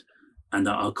underinformed, and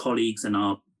that our colleagues and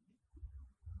our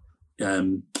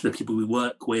the people we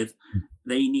work with,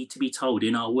 they need to be told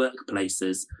in our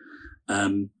workplaces,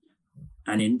 and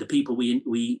in the people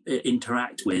we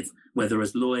interact with, whether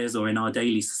as lawyers or in our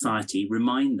daily society,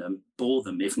 remind them, bore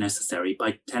them if necessary,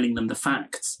 by telling them the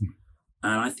facts.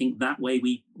 And I think that way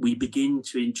we begin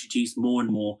to introduce more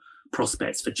and more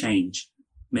prospects for change.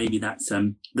 Maybe that's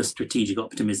the strategic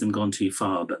optimism gone too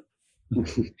far, but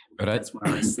that's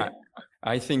where I sit.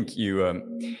 I think you're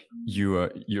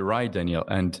right, Daniel.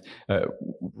 And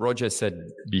Roger said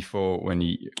before when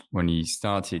he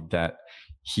started that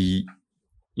he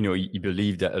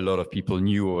believed that a lot of people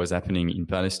knew what was happening in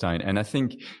Palestine. And I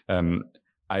think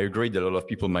I agree that a lot of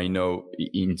people might know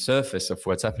in surface of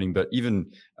what's happening, but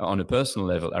even on a personal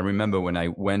level, I remember when I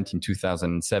went in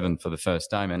 2007 for the first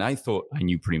time, and I thought I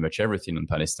knew pretty much everything on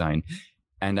Palestine.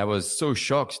 And I was so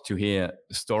shocked to hear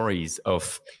stories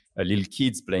of little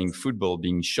kids playing football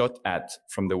being shot at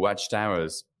from the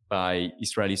watchtowers by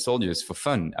Israeli soldiers for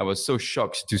fun. I was so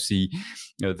shocked to see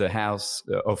the house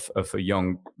of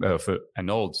an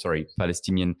old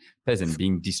Palestinian peasant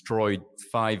being destroyed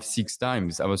 5-6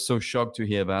 times. I was so shocked to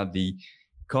hear about the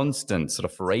constant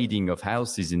sort of raiding of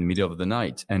houses in the middle of the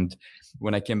night. And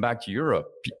when I came back to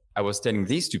Europe, I was telling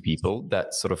this to people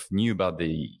that sort of knew about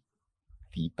the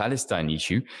Palestine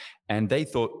issue, and they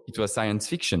thought it was science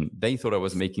fiction. They thought I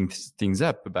was making things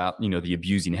up about, the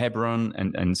abuse in Hebron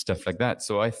and stuff like that.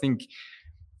 So I think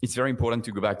it's very important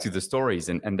to go back to the stories,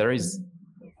 and there is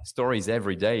stories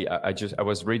every day. I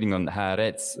was reading on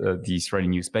Haaretz, the Israeli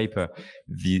newspaper,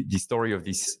 the story of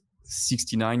this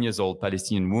 69 years old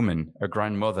Palestinian woman, a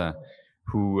grandmother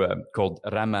who called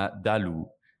Rama Dalu,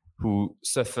 who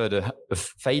suffered a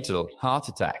fatal heart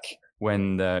attack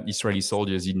when the Israeli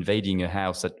soldiers invading a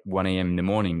house at 1 a.m. in the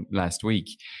morning last week.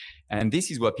 And this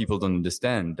is what people don't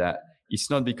understand, that it's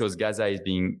not because Gaza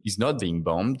is not being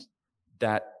bombed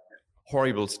that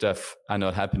horrible stuff are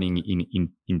not happening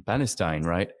in Palestine,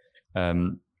 right? I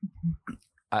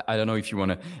don't know if you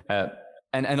want to...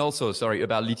 and also, sorry,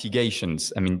 about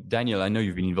litigations. I mean, Daniel, I know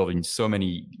you've been involved in so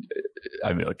many,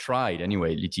 tried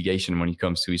anyway, litigation when it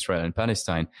comes to Israel and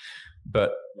Palestine.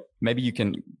 But maybe you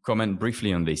can comment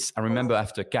briefly on this. I remember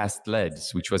after Cast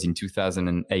Leads, which was in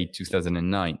 2008,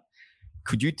 2009,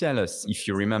 could you tell us, if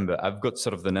you remember, I've got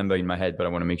sort of the number in my head, but I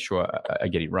want to make sure I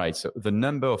get it right. So the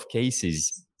number of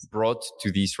cases brought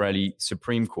to the Israeli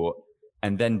Supreme Court,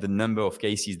 and then the number of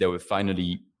cases that were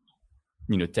finally,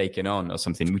 taken on or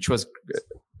something, which was...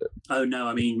 Oh, no,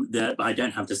 I mean, I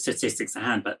don't have the statistics at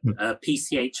hand, but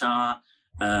PCHR,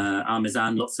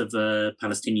 Armezan, lots of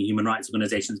Palestinian human rights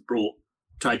organizations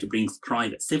tried to bring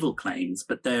private civil claims,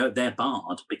 but they're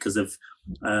barred because of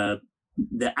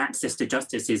their access to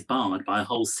justice is barred by a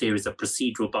whole series of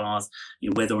procedural bars,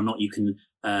 whether or not you can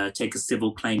take a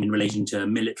civil claim in relation to a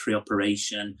military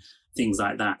operation, things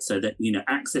like that. So that,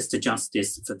 access to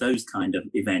justice for those kind of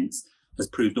events has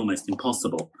proved almost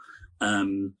impossible.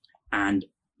 And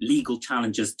legal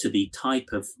challenges to the type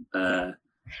of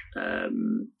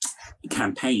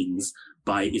campaigns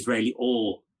by Israeli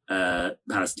or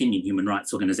Palestinian human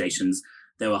rights organizations,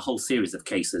 there were a whole series of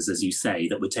cases, as you say,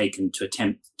 that were taken to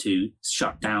attempt to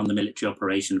shut down the military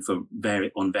operation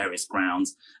on various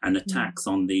grounds, and attacks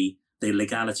on the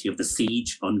legality of the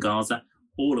siege on Gaza,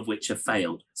 all of which have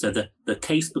failed. So the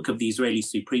casebook of the Israeli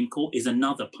Supreme Court is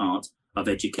another part of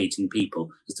educating people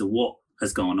as to what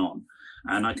has gone on.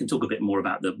 And I can talk a bit more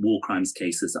about the war crimes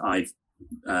cases that I've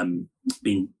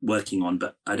been working on,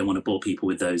 but I don't want to bore people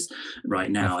with those right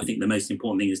now. I think the most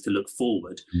important thing is to look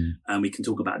forward, and we can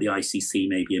talk about the ICC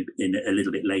maybe in a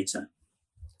little bit later.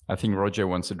 I think Roger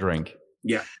wants a drink.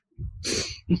 Yeah.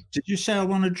 Did you say I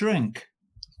want a drink?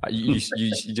 You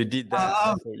did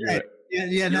that.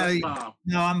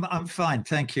 No, I'm fine,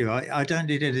 thank you. I don't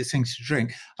need anything to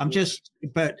drink.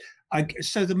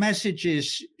 So the message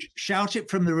is: shout it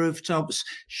from the rooftops,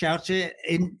 shout it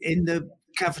in the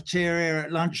cafeteria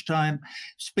at lunchtime,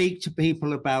 speak to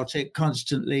people about it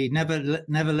constantly, never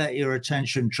let your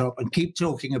attention drop, and keep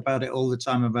talking about it all the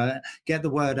time about it. Get the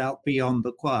word out beyond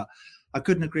the choir. I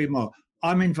couldn't agree more.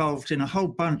 I'm involved in a whole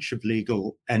bunch of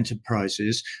legal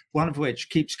enterprises, one of which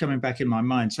keeps coming back in my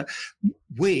mind. So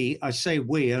I say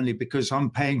we only because I'm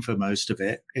paying for most of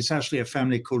it. It's actually a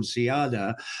family called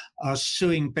Ziada, are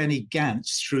suing Benny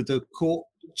Gantz through the courts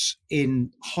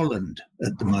in Holland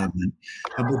at the moment.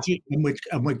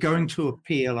 And we're going to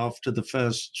appeal after the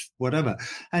first whatever.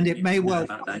 And it may well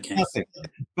be nothing,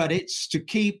 but it's to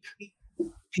keep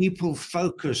people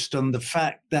focused on the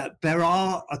fact that there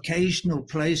are occasional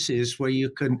places where you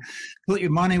can put your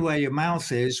money where your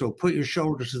mouth is, or put your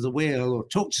shoulder to the wheel, or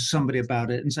talk to somebody about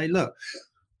it and say, look,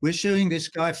 we're suing this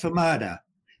guy for murder.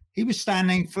 He was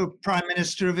standing for Prime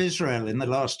Minister of Israel in the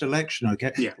last election,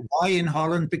 okay? Yeah. Why in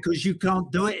Holland? Because you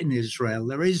can't do it in Israel.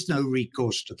 There is no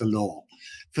recourse to the law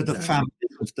for the families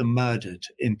of the murdered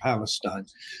in Palestine.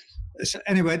 So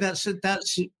anyway, that's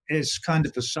it's kind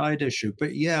of a side issue.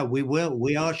 But yeah,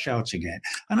 we are shouting it.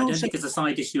 And I also, don't think it's a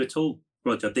side issue at all,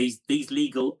 Roger. These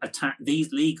legal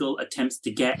attempts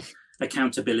to get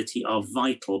accountability are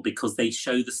vital because they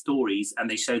show the stories and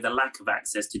they show the lack of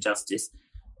access to justice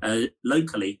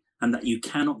locally, and that you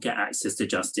cannot get access to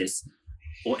justice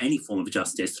or any form of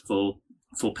justice for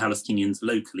Palestinians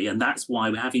locally. And that's why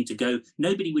we're having to go.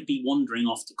 Nobody would be wandering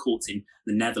off to courts in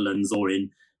the Netherlands or in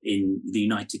the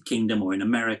United Kingdom or in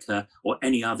America or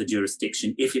any other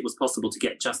jurisdiction if it was possible to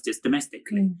get justice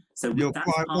domestically. So that's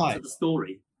part of the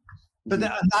story. But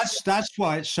that's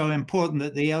why it's so important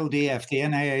that the LDF, the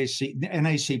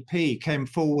NACP came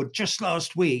forward just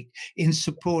last week in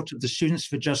support of the Students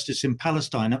for Justice in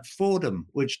Palestine at Fordham,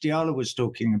 which Diallo was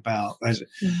talking about.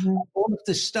 All of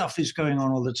this stuff is going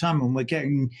on all the time, and we're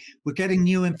getting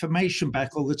new information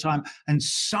back all the time, and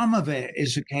some of it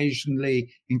is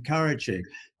occasionally encouraging.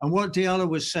 And what Diallo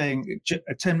was saying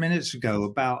 10 minutes ago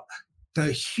about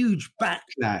the huge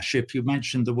backlash, if you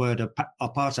mentioned the word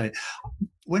apartheid.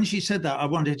 When she said that, I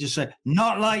wanted to say,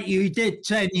 not like you did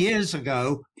 10 years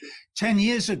ago. 10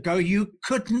 years ago, you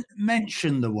couldn't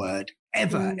mention the word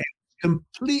ever. It was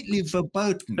completely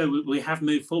verboten. So we have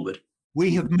moved forward.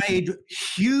 We have made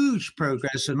huge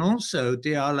progress. And also,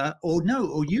 Diala,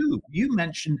 you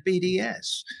mentioned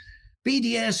BDS.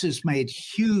 BDS has made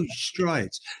huge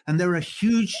strides, and there are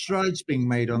huge strides being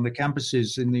made on the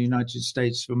campuses in the United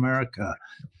States of America.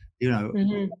 You know,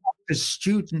 the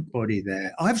student body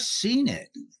there. I've seen it.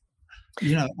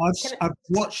 You know, I've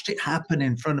watched it happen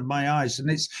in front of my eyes, and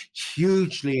it's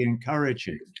hugely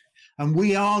encouraging. And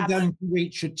we are going to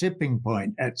reach a tipping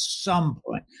point at some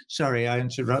point. Sorry, I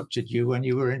interrupted you when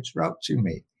you were interrupting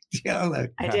me. I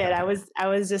did. I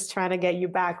was just trying to get you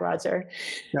back, Roger.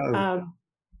 No.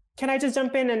 Can I just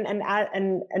jump in and add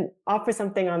and offer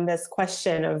something on this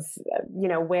question of,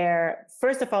 where,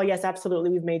 first of all, yes, absolutely,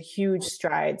 we've made huge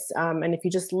strides. And if you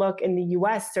just look in the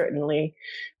US, certainly,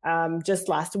 just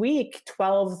last week,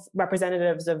 12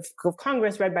 representatives of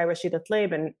Congress, led by Rashida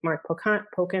Tlaib and Mark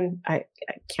Pocan, I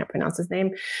can't pronounce his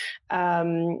name,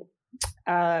 wrote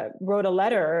a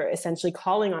letter essentially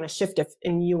calling on a shift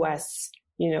in US,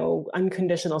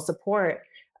 unconditional support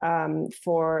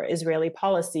for Israeli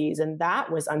policies. And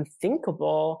that was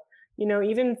unthinkable,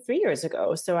 even 3 years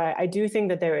ago. So I do think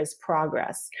that there is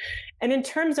progress. And in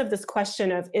terms of this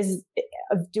question of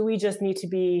do we just need to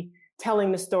be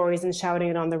telling the stories and shouting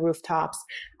it on the rooftops?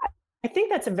 I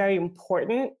think that's a very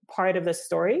important part of the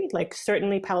story. Like,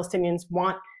 certainly Palestinians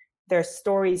want their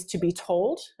stories to be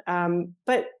told,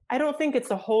 but I don't think it's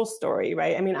the whole story,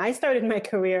 right? I mean, I started my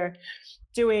career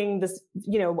doing this,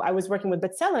 I was working with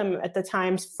B'Tselem at the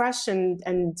time, fresh and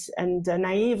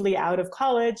naively out of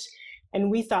college. And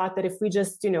we thought that if we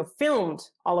just, filmed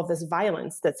all of this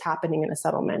violence that's happening in the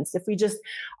settlements, if we just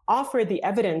offered the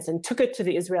evidence and took it to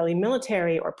the Israeli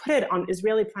military or put it on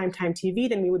Israeli primetime TV,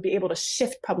 then we would be able to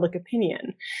shift public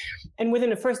opinion. And within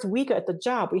the first week at the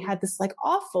job, we had this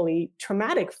awfully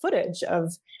traumatic footage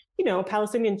of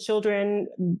Palestinian children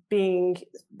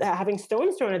having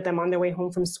stones thrown at them on their way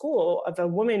home from school, of a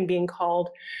woman being called,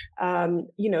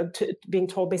 being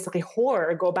told basically,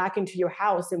 whore, go back into your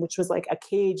house, and which was like a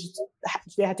cage.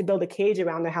 They had to build a cage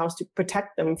around their house to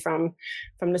protect them from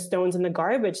the stones and the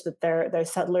garbage that their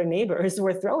settler neighbors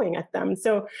were throwing at them.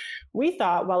 So we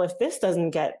thought, well, if this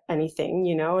doesn't get anything,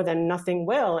 then nothing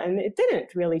will. And it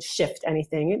didn't really shift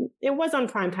anything. It was on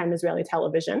primetime Israeli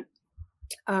television.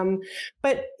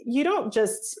 But you don't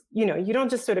just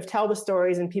sort of tell the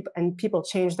stories and people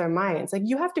change their minds. Like,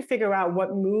 you have to figure out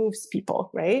what moves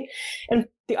people, right? And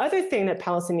the other thing that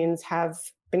Palestinians have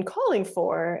been calling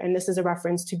for, and this is a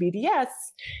reference to BDS,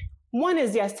 one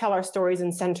is, yes, tell our stories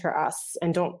and center us,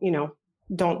 and don't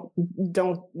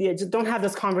have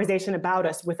this conversation about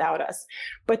us without us.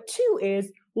 But two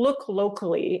is, look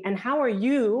locally, and how are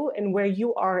you and where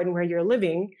you are and where you're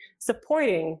living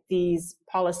supporting these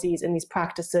policies and these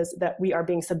practices that we are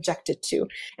being subjected to.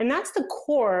 And that's the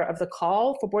core of the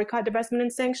call for boycott, divestment,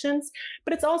 and sanctions,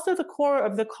 but it's also the core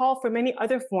of the call for many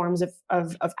other forms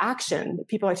of action that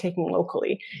people are taking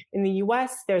locally. In the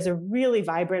US, there's a really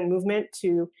vibrant movement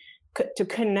to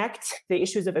connect the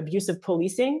issues of abusive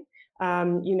policing,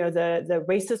 the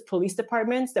racist police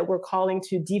departments that we're calling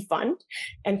to defund,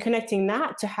 and connecting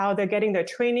that to how they're getting their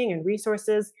training and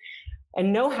resources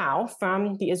and know-how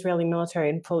from the Israeli military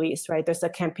and police, right? There's a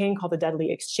campaign called the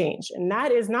Deadly Exchange, and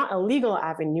that is not a legal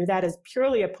avenue. That is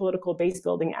purely a political base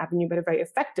building avenue, but a very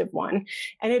effective one.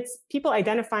 And it's people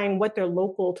identifying what their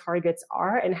local targets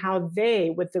are and how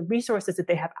they, with the resources that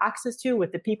they have access to,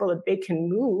 with the people that they can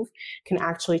move, can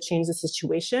actually change the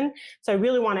situation. So I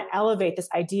really want to elevate this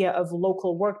idea of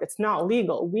local work that's not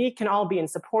legal. We can all be in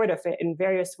support of it in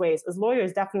various ways, as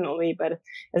lawyers definitely, but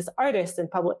as artists and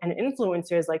public and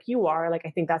influencers like you are, like I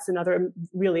think that's another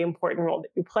really important role that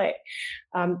you play.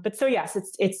 But so yes,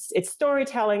 it's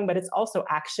storytelling, but it's also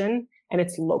action, and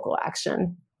it's local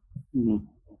action.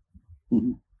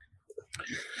 Mm-hmm.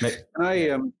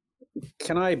 Mm-hmm.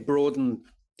 Can I broaden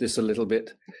this a little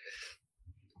bit?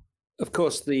 Of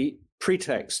course, the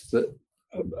pretext that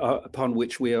upon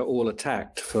which we are all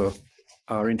attacked for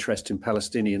our interest in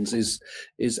Palestinians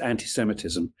is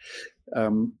anti-Semitism.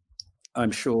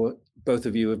 I'm sure both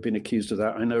of you have been accused of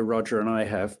that. I know Roger and I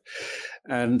have.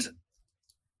 And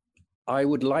I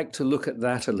would like to look at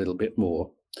that a little bit more,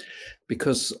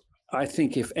 because I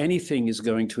think if anything is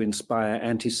going to inspire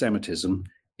anti-Semitism,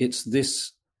 it's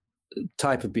this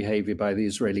type of behavior by the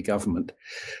Israeli government.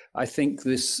 I think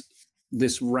this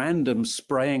random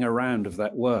spraying around of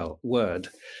that word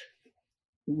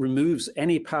removes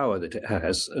any power that it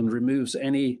has and removes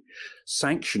any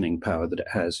sanctioning power that it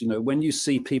has. You know, when you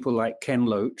see people like Ken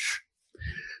Loach,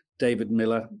 David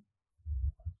Miller,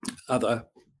 other,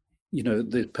 you know,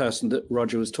 the person that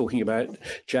Roger was talking about,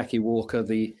 Jackie Walker,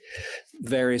 the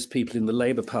various people in the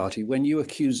Labour Party, when you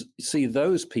see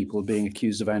those people being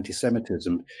accused of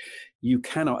anti-Semitism, you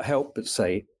cannot help but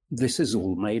say, this is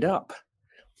all made up.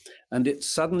 And it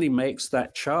suddenly makes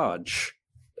that charge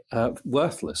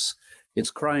worthless.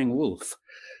 It's crying wolf.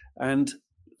 And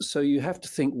so you have to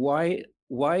think, why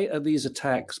are these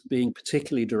attacks being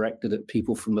particularly directed at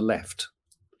people from the left?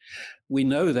 We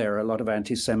know there are a lot of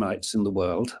anti-Semites in the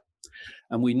world,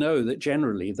 and we know that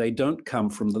generally they don't come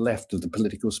from the left of the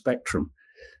political spectrum.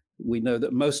 We know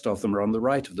that most of them are on the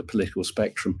right of the political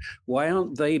spectrum. Why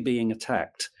aren't they being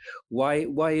attacked? Why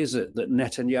is it that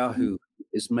Netanyahu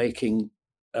is making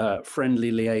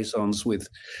friendly liaisons with,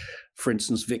 for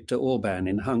instance, Viktor Orban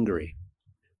in Hungary,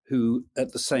 who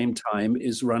at the same time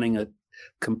is running a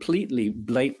completely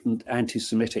blatant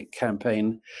anti-Semitic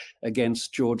campaign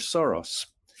against George Soros?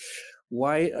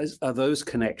 Why are those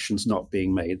connections not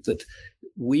being made, that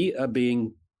we are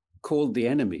being called the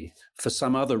enemy for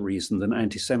some other reason than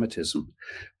anti-Semitism?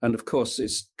 And of course,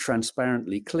 it's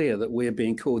transparently clear that we're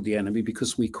being called the enemy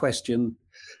because we question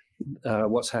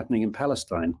what's happening in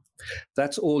Palestine.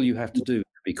 That's all you have to do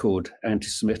to be called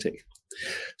anti-Semitic.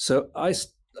 So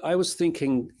I was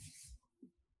thinking,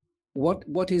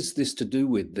 what is this to do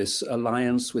with this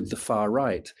alliance with the far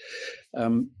right?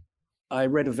 I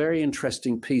read a very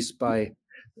interesting piece by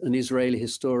an Israeli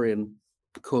historian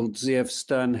called Zeev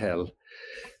Sternhell.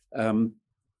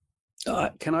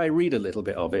 Can I read a little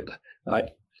bit of it?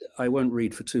 I won't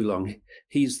read for too long.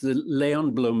 He's the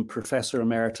Leon Blum Professor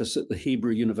Emeritus at the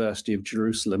Hebrew University of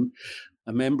Jerusalem,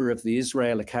 a member of the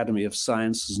Israel Academy of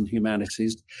Sciences and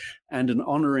Humanities, and an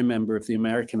honorary member of the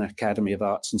American Academy of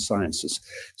Arts and Sciences.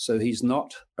 So he's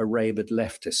not a rabid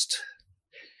leftist.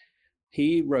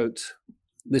 He wrote,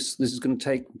 this is going to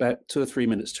take about 2 or 3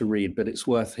 minutes to read, but it's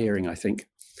worth hearing, I think.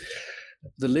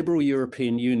 The liberal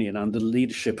European Union, under the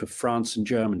leadership of France and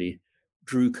Germany,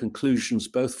 drew conclusions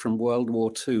both from World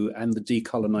War II and the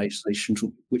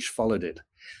decolonization which followed it.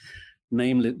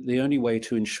 Namely, the only way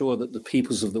to ensure that the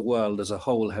peoples of the world as a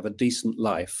whole have a decent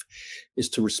life is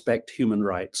to respect human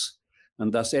rights,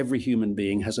 and thus every human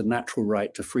being has a natural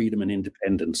right to freedom and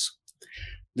independence.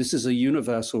 This is a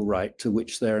universal right to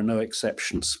which there are no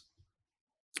exceptions.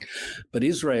 But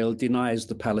Israel denies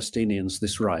the Palestinians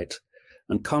this right,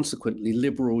 and consequently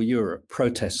liberal Europe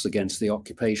protests against the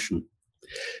occupation.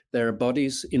 There are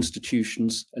bodies,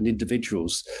 institutions, and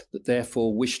individuals that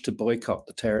therefore wish to boycott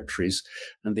the territories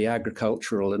and the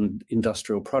agricultural and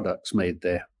industrial products made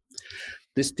there.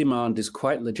 This demand is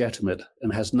quite legitimate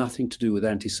and has nothing to do with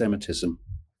anti-Semitism.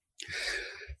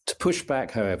 To push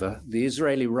back, however, the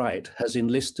Israeli right has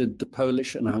enlisted the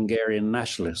Polish and Hungarian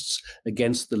nationalists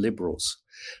against the liberals,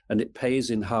 and it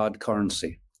pays in hard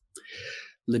currency.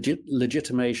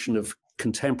 Legitimation of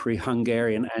contemporary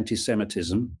Hungarian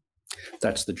anti-Semitism,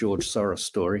 that's the George Soros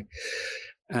story,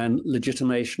 and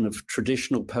legitimation of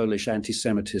traditional Polish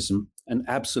anti-Semitism and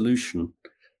absolution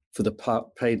for the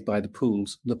part played by the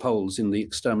Poles in the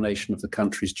extermination of the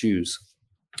country's Jews.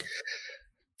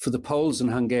 For the Poles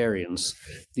and Hungarians,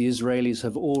 the Israelis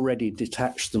have already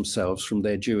detached themselves from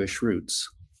their Jewish roots.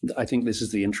 I think this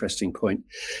is the interesting point.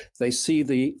 They see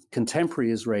the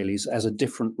contemporary Israelis as a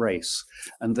different race,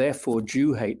 and therefore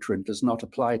Jew hatred does not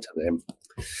apply to them,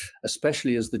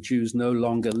 especially as the Jews no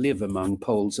longer live among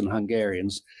Poles and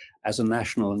Hungarians as a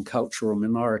national and cultural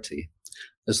minority,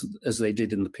 as they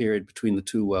did in the period between the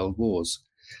two world wars.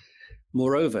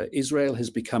 Moreover, Israel has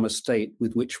become a state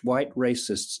with which white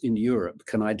racists in Europe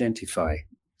can identify.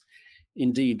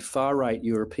 Indeed, far-right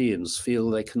Europeans feel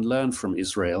they can learn from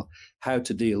Israel how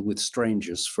to deal with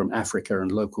strangers from Africa and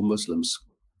local Muslims.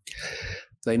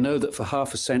 They know that for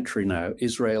half a century now,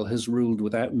 Israel has ruled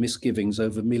without misgivings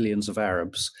over millions of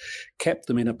Arabs, kept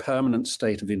them in a permanent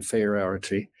state of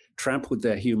inferiority, trampled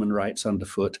their human rights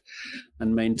underfoot,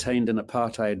 and maintained an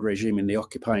apartheid regime in the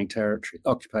occupied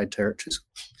territories.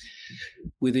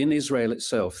 Within Israel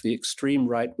itself, the extreme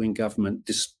right-wing government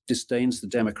disdains the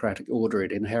democratic order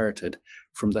it inherited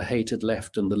from the hated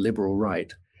left and the liberal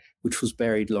right, which was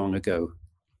buried long ago.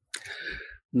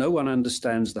 No one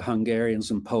understands the Hungarians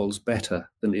and Poles better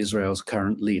than Israel's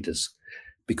current leaders,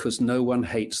 because no one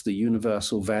hates the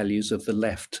universal values of the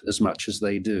left as much as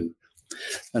they do.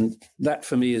 And that,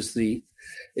 for me, is the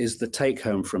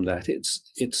take-home from that.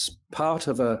 It's part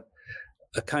of a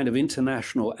kind of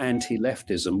international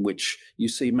anti-leftism, which you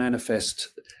see manifest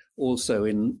also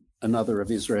in another of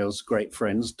Israel's great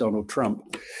friends, Donald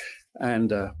Trump,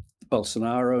 and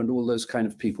Bolsonaro, and all those kind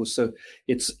of people. So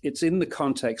it's in the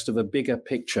context of a bigger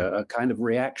picture, a kind of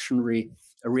reaction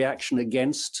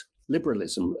against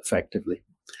liberalism, effectively.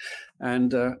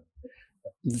 And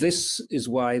this is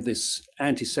why this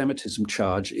anti-Semitism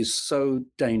charge is so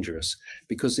dangerous,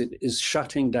 because it is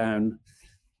shutting down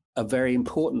a very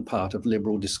important part of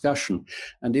liberal discussion.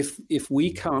 And if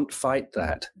we can't fight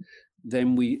that,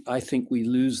 then I think we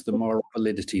lose the moral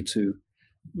validity to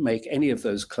make any of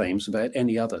those claims about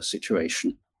any other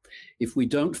situation. If we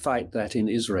don't fight that in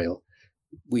Israel,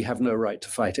 we have no right to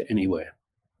fight it anywhere.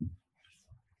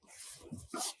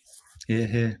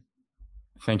 Yeah.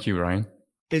 Thank you, Ryan.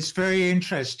 It's very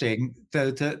interesting,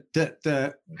 though,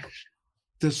 that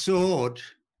the sword,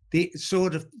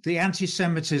 the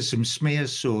anti-Semitism smear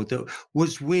sword that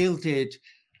was wielded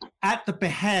at the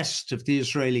behest of the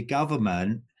Israeli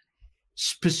government,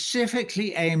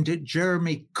 specifically aimed at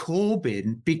Jeremy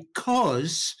Corbyn,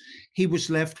 because he was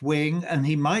left-wing and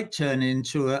he might turn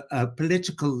into a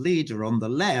political leader on the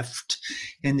left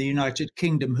in the United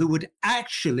Kingdom who would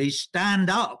actually stand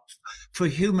up for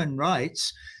human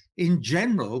rights in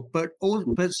general, but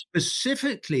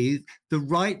specifically the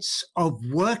rights of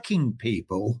working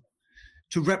people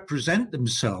to represent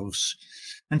themselves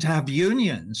and to have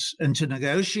unions and to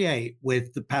negotiate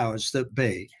with the powers that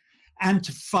be and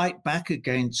to fight back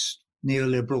against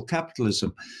neoliberal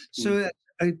capitalism. So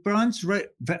Brian's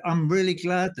I'm really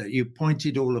glad that you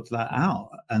pointed all of that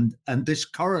out, and this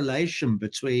correlation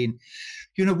between,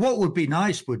 what would be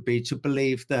nice would be to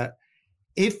believe that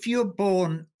if you're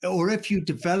born or if you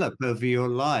develop over your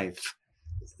life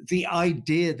the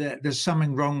idea that there's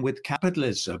something wrong with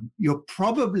capitalism, you're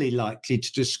probably likely to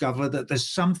discover that there's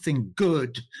something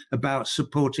good about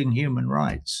supporting human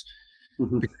rights.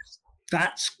 Mm-hmm. Because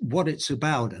that's what it's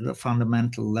about at a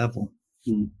fundamental level.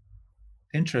 Mm.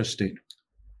 Interesting.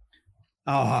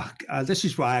 This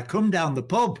is why I come down the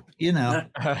pub, It's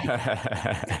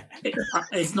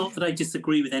not that I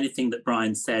disagree with anything that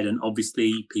Brian said, and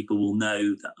obviously people will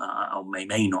know that, or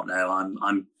may not know, I'm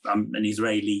an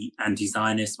Israeli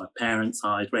anti-Zionist. My parents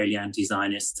are Israeli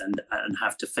anti-Zionists, and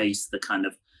have to face the kind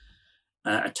of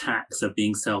attacks of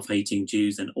being self-hating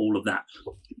Jews and all of that.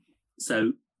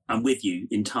 So I'm with you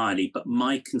entirely, but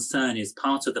my concern is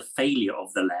part of the failure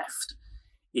of the left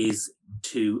is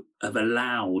to have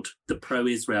allowed the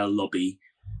pro-Israel lobby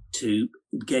to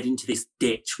get into this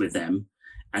ditch with them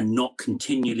and not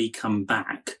continually come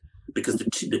back, because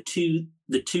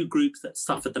the two groups that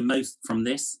suffered the most from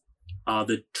this are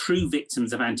the true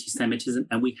victims of anti-Semitism,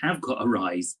 and we have got a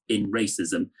rise in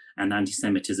racism and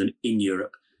anti-Semitism in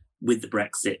Europe with the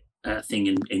Brexit thing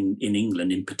in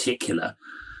England in particular,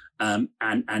 and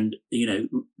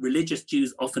religious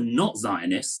Jews, often not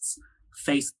Zionists,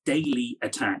 face daily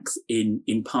attacks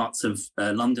in parts of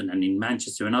London and in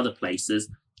Manchester and other places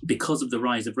because of the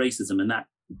rise of racism, and that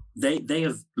they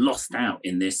have lost out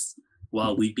in this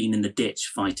while we've been in the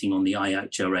ditch fighting on the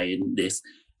IHRA in this,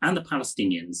 and the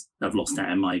Palestinians have lost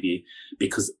out in my view,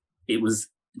 because it was,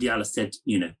 Diallo said,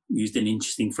 used an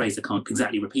interesting phrase, I can't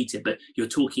exactly repeat it, but you're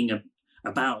talking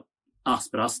about us,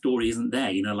 but our story isn't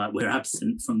there, like we're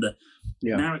absent from the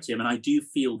narrative. And I do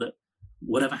feel that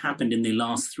whatever happened in the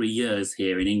last 3 years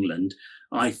here in England,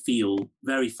 I feel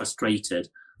very frustrated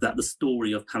that the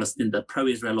story of Palestine, the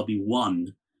pro-Israel lobby,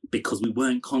 won because we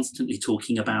weren't constantly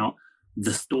talking about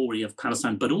the story of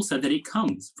Palestine, but also that it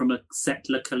comes from a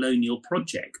settler colonial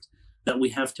project that we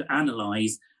have to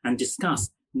analyze and discuss,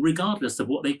 regardless of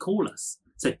what they call us.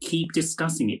 So keep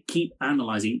discussing it, keep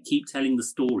analyzing it, keep telling the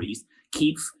stories,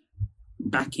 keep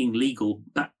backing legal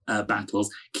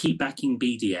battles, keep backing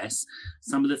BDS.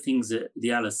 Some of the things that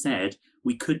Diala said,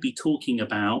 we could be talking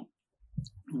about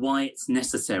why it's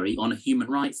necessary on a human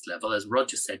rights level. As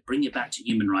Roger said, bring it back to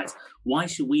human rights. Why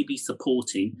should we be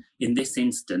supporting, in this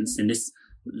instance, in this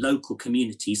local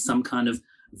community, some kind of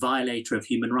violator of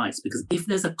human rights? Because if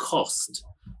there's a cost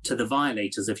to the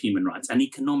violators of human rights, an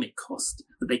economic cost,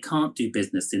 that they can't do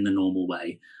business in the normal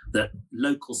way, that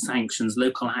local sanctions,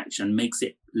 local action makes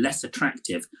it less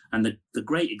attractive. And the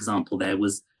great example there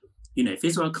was, if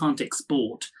Israel can't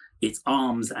export its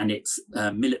arms and its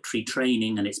military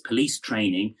training and its police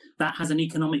training, that has an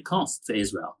economic cost for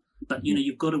Israel. But,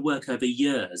 you've got to work over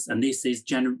years. And this is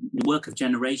work of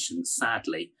generations,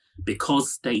 sadly,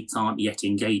 because states aren't yet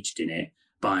engaged in it,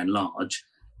 by and large.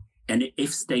 And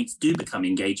if states do become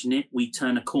engaged in it, we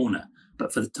turn a corner.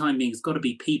 But for the time being, it's got to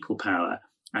be people power,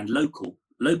 and local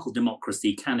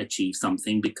democracy can achieve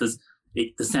something, because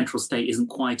the central state isn't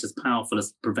quite as powerful as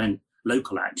to prevent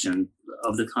local action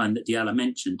of the kind that Diala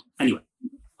mentioned. Anyway,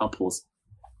 I'll pause.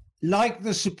 Like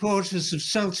the supporters of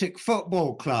Celtic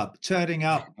Football Club turning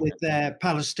up with their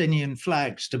Palestinian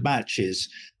flags to matches.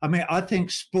 I mean, I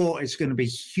think sport is going to be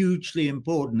hugely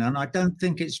important, and I don't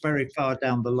think it's very far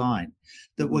down the line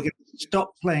that we're going to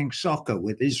stop playing soccer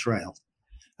with Israel.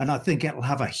 And I think it'll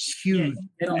have a huge...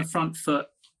 get on the front foot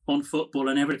on football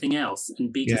and everything else,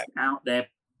 and be just out there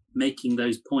making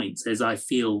those points, as I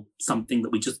feel something that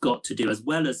we just got to do, as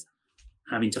well as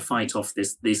having to fight off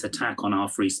this attack on our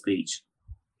free speech.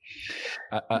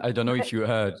 I don't know if you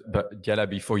heard, but Diala,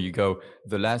 before you go,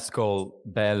 the last call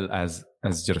bell as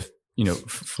just,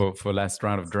 for last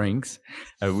round of drinks.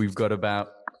 We've got about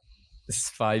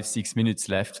 5-6 minutes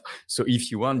left. So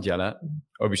if you want, Diala,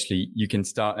 obviously you can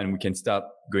start, and we can start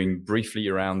going briefly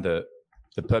around the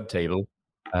pub table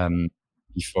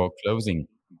before closing.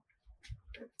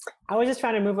 I was just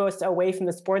trying to move us away from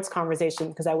the sports conversation,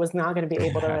 because I was not going to be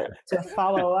able to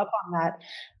follow up on that.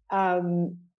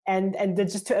 And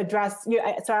just to address,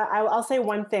 so I'll say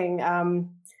one thing.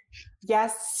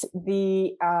 Yes,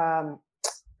 the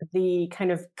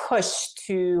kind of push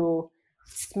to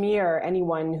smear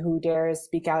anyone who dares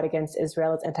speak out against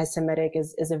Israel as anti-Semitic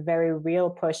is a very real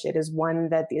push. It is one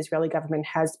that the Israeli government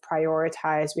has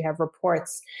prioritized. We have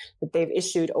reports that they've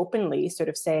issued openly, sort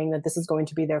of saying that this is going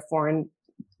to be their foreign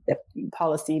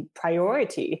policy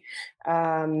priority,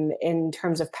 in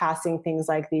terms of passing things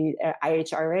like the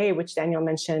IHRA, which Daniel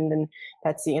mentioned, and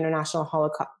that's the International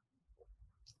Holocaust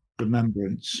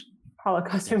Remembrance.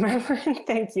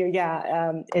 Thank you.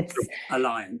 Yeah, it's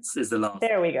Alliance is the last.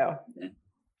 There we go. Yeah.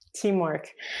 Teamwork.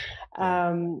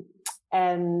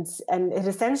 And it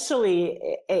essentially,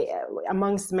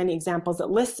 amongst many examples, it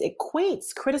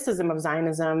equates criticism of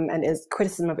Zionism and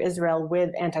criticism of Israel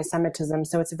with anti-Semitism.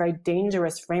 So it's a very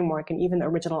dangerous framework, and even the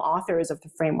original authors of the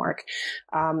framework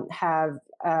of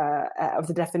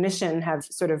the definition have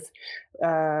sort of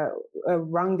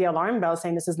rung the alarm bell,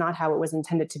 saying this is not how it was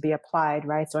intended to be applied,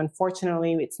 right? So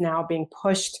unfortunately, it's now being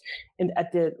pushed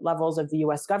at the levels of the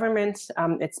U.S. government.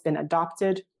 It's been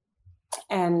adopted.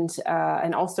 And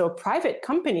also private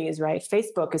companies, right?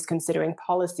 Facebook is considering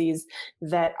policies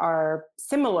that are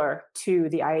similar to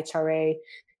the IHRA,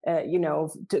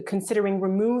 considering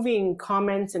removing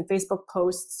comments and Facebook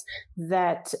posts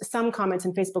some comments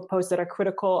and Facebook posts that are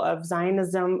critical of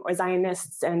Zionism or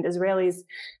Zionists and Israelis,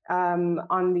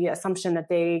 on the assumption that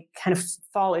they kind of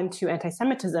fall into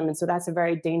anti-Semitism. And so that's a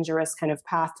very dangerous kind of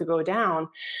path to go down.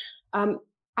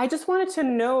 I just wanted to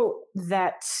note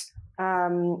that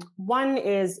one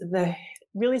is the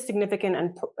really significant,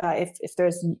 and if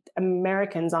there's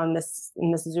Americans in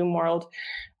this Zoom world,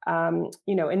 in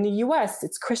the U.S.,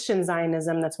 it's Christian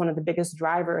Zionism that's one of the biggest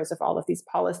drivers of all of these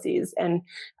policies, and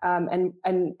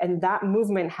that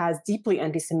movement has deeply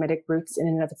anti-Semitic roots in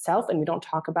and of itself, and we don't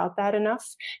talk about that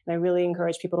enough. And I really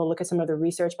encourage people to look at some of the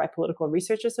research by Political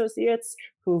Research Associates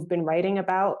who've been writing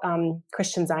about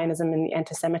Christian Zionism and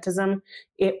anti-Semitism,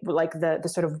 like the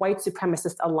sort of white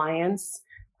supremacist alliance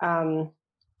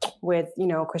with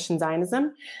Christian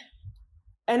Zionism.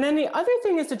 And then the other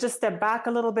thing is to just step back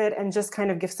a little bit and just kind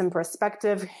of give some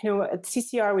perspective. At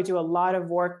CCR, we do a lot of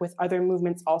work with other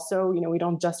movements also. We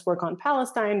don't just work on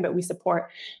Palestine, but we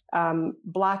support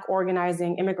Black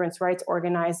organizing, immigrants' rights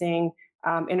organizing,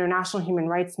 international human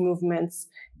rights movements.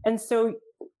 And so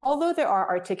although there are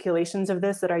articulations of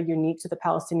this that are unique to the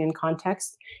Palestinian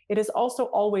context, it is also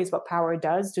always what power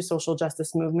does to social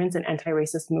justice movements and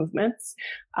anti-racist movements.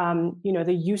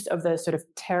 The use of the sort of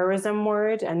terrorism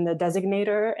word and the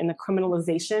designator and the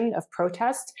criminalization of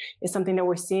protest is something that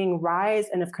we're seeing rise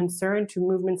and of concern to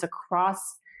movements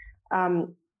across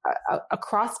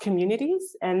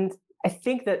communities. And I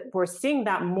think that we're seeing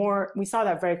that more. We saw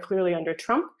that very clearly under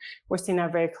Trump. We're seeing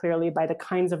that very clearly by the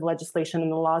kinds of legislation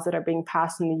and the laws that are being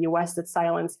passed in the US that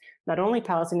silence not only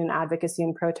Palestinian advocacy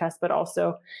and protests, but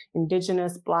also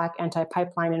indigenous, Black,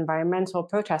 anti-pipeline, environmental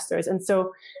protesters. And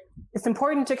so it's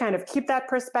important to kind of keep that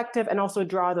perspective and also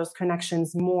draw those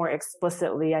connections more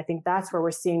explicitly. I think that's where we're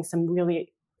seeing some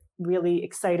really, really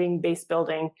exciting base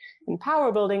building and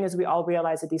power building as we all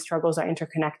realize that these struggles are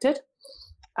interconnected.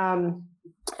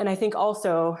 And I think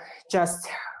also just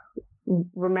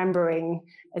remembering,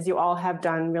 as you all have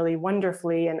done really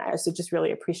wonderfully, and I also just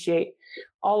really appreciate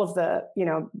all of the,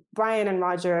 Brian and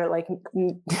Roger, like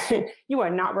you are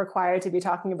not required to be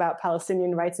talking about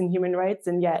Palestinian rights and human rights,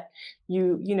 and yet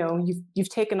you've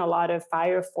taken a lot of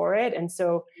fire for it, and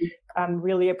so I'm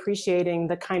really appreciating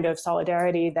the kind of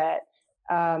solidarity that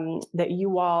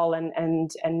you all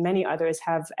and many others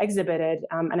have exhibited.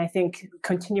 And I think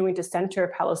continuing to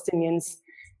center Palestinians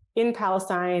in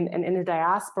Palestine and in the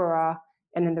diaspora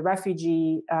and in the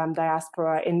refugee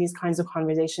diaspora in these kinds of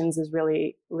conversations is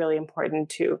really, really important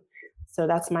too. So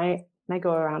that's my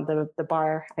go around the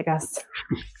bar, I guess.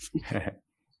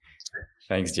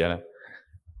 Thanks, Diana.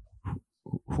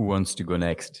 Who wants to go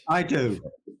next? I do.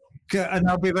 And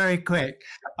I'll be very quick.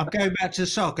 I'm going back to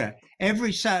soccer.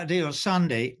 Every Saturday or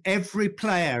Sunday, every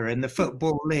player in the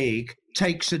Football League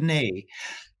takes a knee.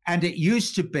 And it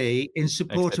used to be in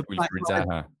support except of Black Wilfried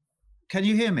Zaha. Can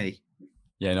you hear me?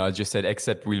 Yeah, no, I just said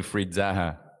except Wilfried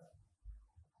Zaha.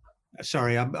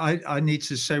 Sorry, I need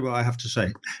to say what I have to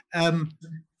say.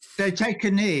 They take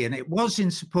a knee, and it was in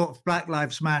support of Black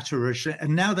Lives Matter,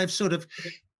 and now they've sort of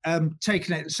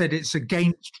taken it and said it's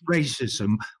against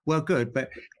racism. Well, good, but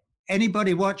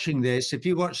anybody watching this, if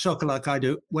you watch soccer like I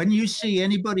do, when you see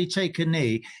anybody take a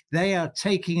knee, they are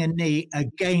taking a knee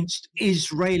against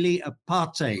Israeli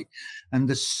apartheid. And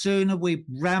the sooner we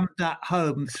ram that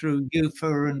home through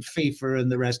UEFA and FIFA and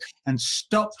the rest and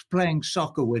stopped playing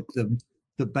soccer with them,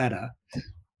 the better.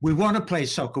 We want to play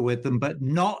soccer with them, but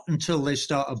not until they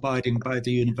start abiding by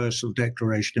the Universal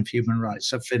Declaration of Human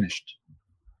Rights. I've finished.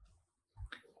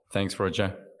 Thanks,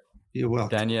 Roger. You're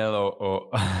welcome. Daniel or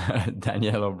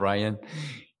Daniel or Brian,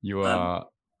 you are.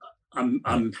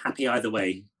 I'm happy either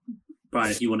way. Brian,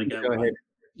 if you want to go ahead.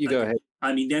 You go ahead.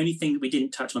 I mean, the only thing that we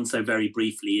didn't touch on so very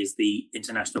briefly is the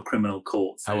International Criminal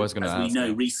Court. So, I was going to ask. We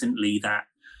know recently that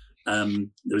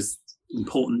there was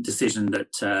important decision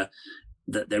that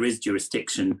that there is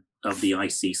jurisdiction of the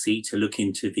ICC to look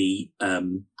into the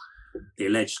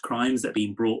alleged crimes that have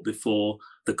been brought before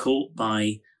the court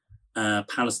by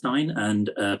Palestine, and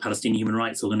Palestinian human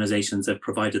rights organizations have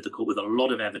provided the court with a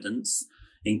lot of evidence,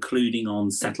 including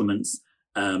on settlements,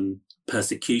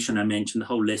 persecution. I mentioned the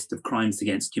whole list of crimes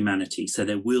against humanity. So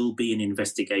there will be an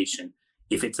investigation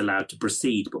if it's allowed to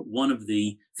proceed. But one of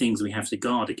the things we have to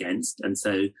guard against, and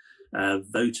so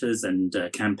voters and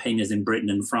campaigners in Britain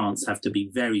and France have to be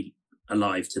very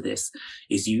alive to this,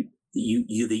 is the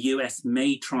US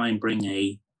may try and bring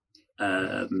a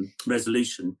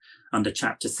resolution under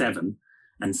Chapter 7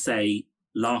 and say,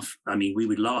 we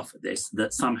would laugh at this,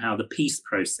 that somehow the peace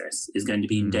process is going to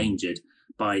be endangered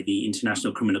by the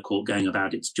International Criminal Court going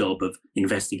about its job of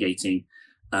investigating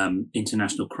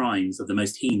international crimes of the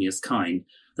most heinous kind,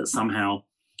 that somehow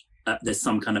there's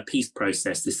some kind of peace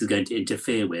process this is going to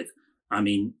interfere with. I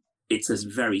mean, it's a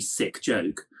very sick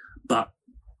joke, but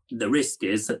the risk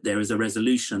is that there is a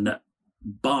resolution that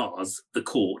bars the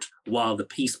court while the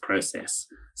peace process,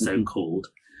 so-called,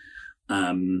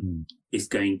 is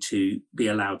going to be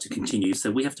allowed to continue.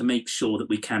 So we have to make sure that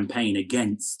we campaign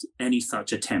against any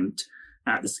such attempt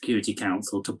at the Security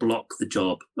Council to block the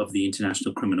job of the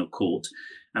International Criminal Court.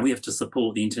 And we have to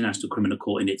support the International Criminal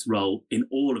Court in its role in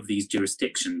all of these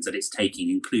jurisdictions that it's taking,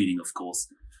 including, of course,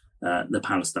 the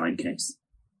Palestine case.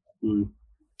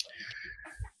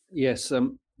 Yes,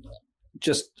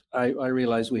 I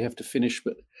realize we have to finish,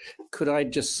 but could I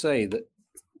just say that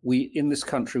in this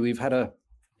country, we've had a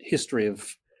history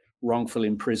of wrongful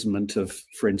imprisonment of,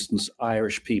 for instance,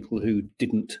 Irish people who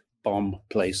didn't bomb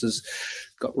places,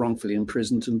 got wrongfully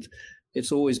imprisoned. And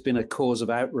it's always been a cause of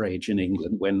outrage in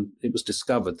England when it was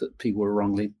discovered that people were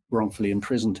wrongfully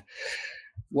imprisoned.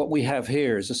 What we have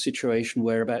here is a situation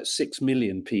where about 6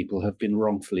 million people have been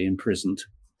wrongfully imprisoned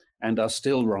and are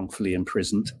still wrongfully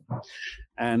imprisoned.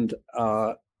 And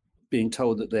being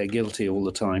told that they're guilty all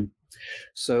the time.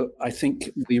 So I think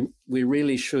we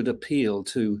really should appeal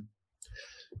to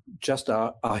just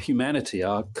our humanity,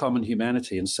 our common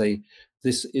humanity, and say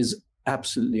this is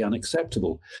absolutely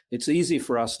unacceptable. It's easy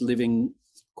for us living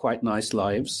quite nice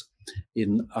lives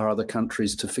in our other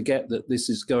countries to forget that this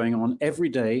is going on every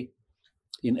day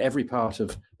in every part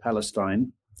of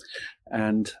Palestine,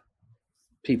 and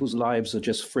people's lives are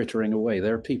just frittering away.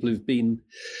 There are people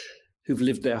who've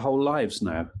lived their whole lives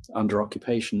now under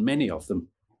occupation, many of them.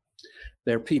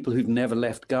 There are people who've never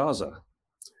left Gaza,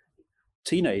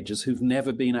 teenagers who've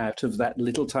never been out of that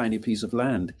little tiny piece of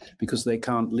land because they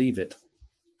can't leave it.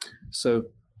 So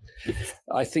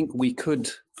I think we could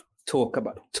talk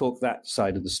that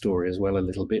side of the story as well a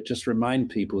little bit, just remind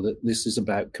people that this is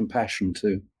about compassion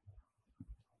too.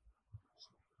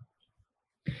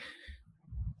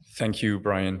 Thank you,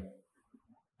 Brian.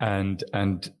 And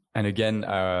again,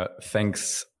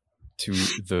 thanks to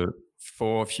the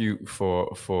four of you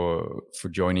for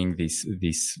joining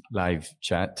this live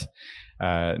chat.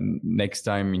 Next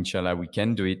time, inshallah, we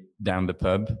can do it down the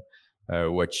pub,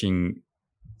 watching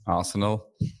Arsenal.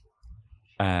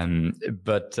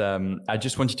 But I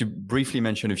just wanted to briefly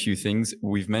mention a few things.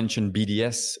 We've mentioned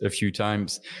BDS a few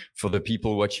times. For the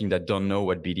people watching that don't know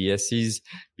what BDS is,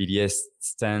 BDS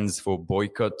stands for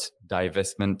Boycott,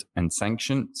 Divestment and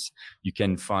Sanctions. You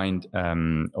can find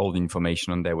all the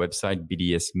information on their website,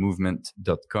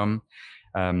 bdsmovement.com.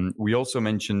 We also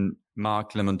mentioned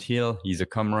Mark Lamont Hill. He's a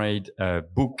comrade, a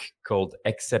book called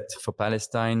Except for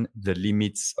Palestine, The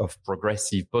Limits of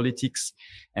Progressive Politics.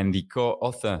 And the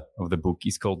co-author of the book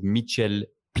is called Michel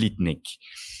Plitnik.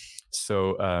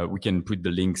 So we can put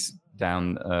the links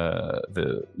down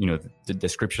the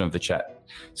description of the chat.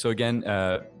 So again,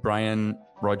 Brian,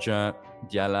 Roger,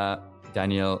 Diala,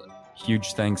 Daniel,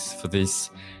 huge thanks for this.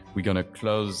 We're going to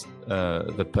close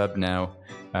the pub now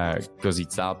because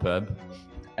it's our pub.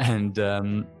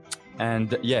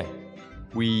 And yeah,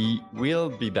 we will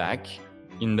be back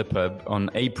in the pub on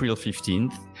April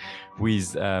 15th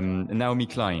with Naomi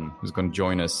Klein, who's going to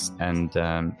join us and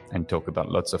talk about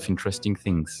lots of interesting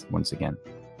things once again.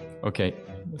 Okay,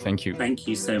 thank you. Thank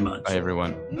you so much. Bye,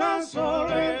 everyone. La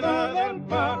soledad del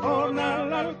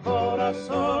pajonal al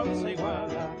corazón se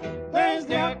iguala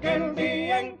desde aquel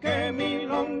día en que mi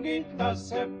longuita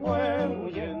se fue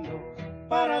huyendo.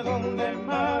 ¿Para dónde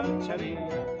marcharía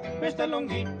esta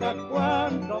longuita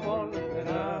cuando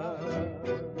volverá?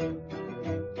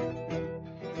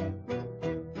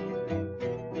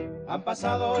 Han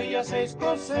pasado ya 6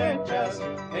 cosechas,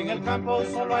 en el campo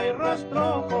solo hay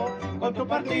rastrojo. Con tu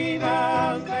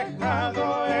partida has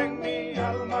dejado en mi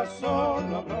alma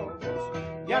solo abrojos.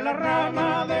 Ya la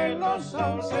rama de los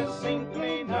sauces se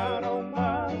inclinaron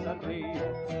más al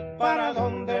río. ¿Para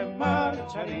dónde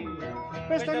marcharía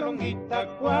esta longuita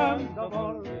cuando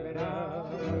volverá?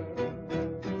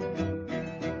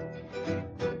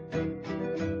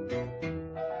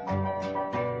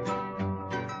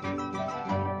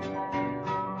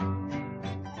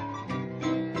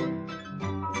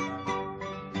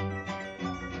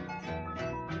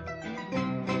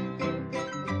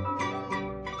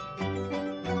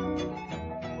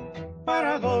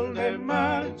 ¿Para dónde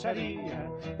marcharía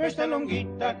esta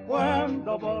longuita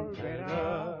cuando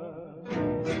volverá?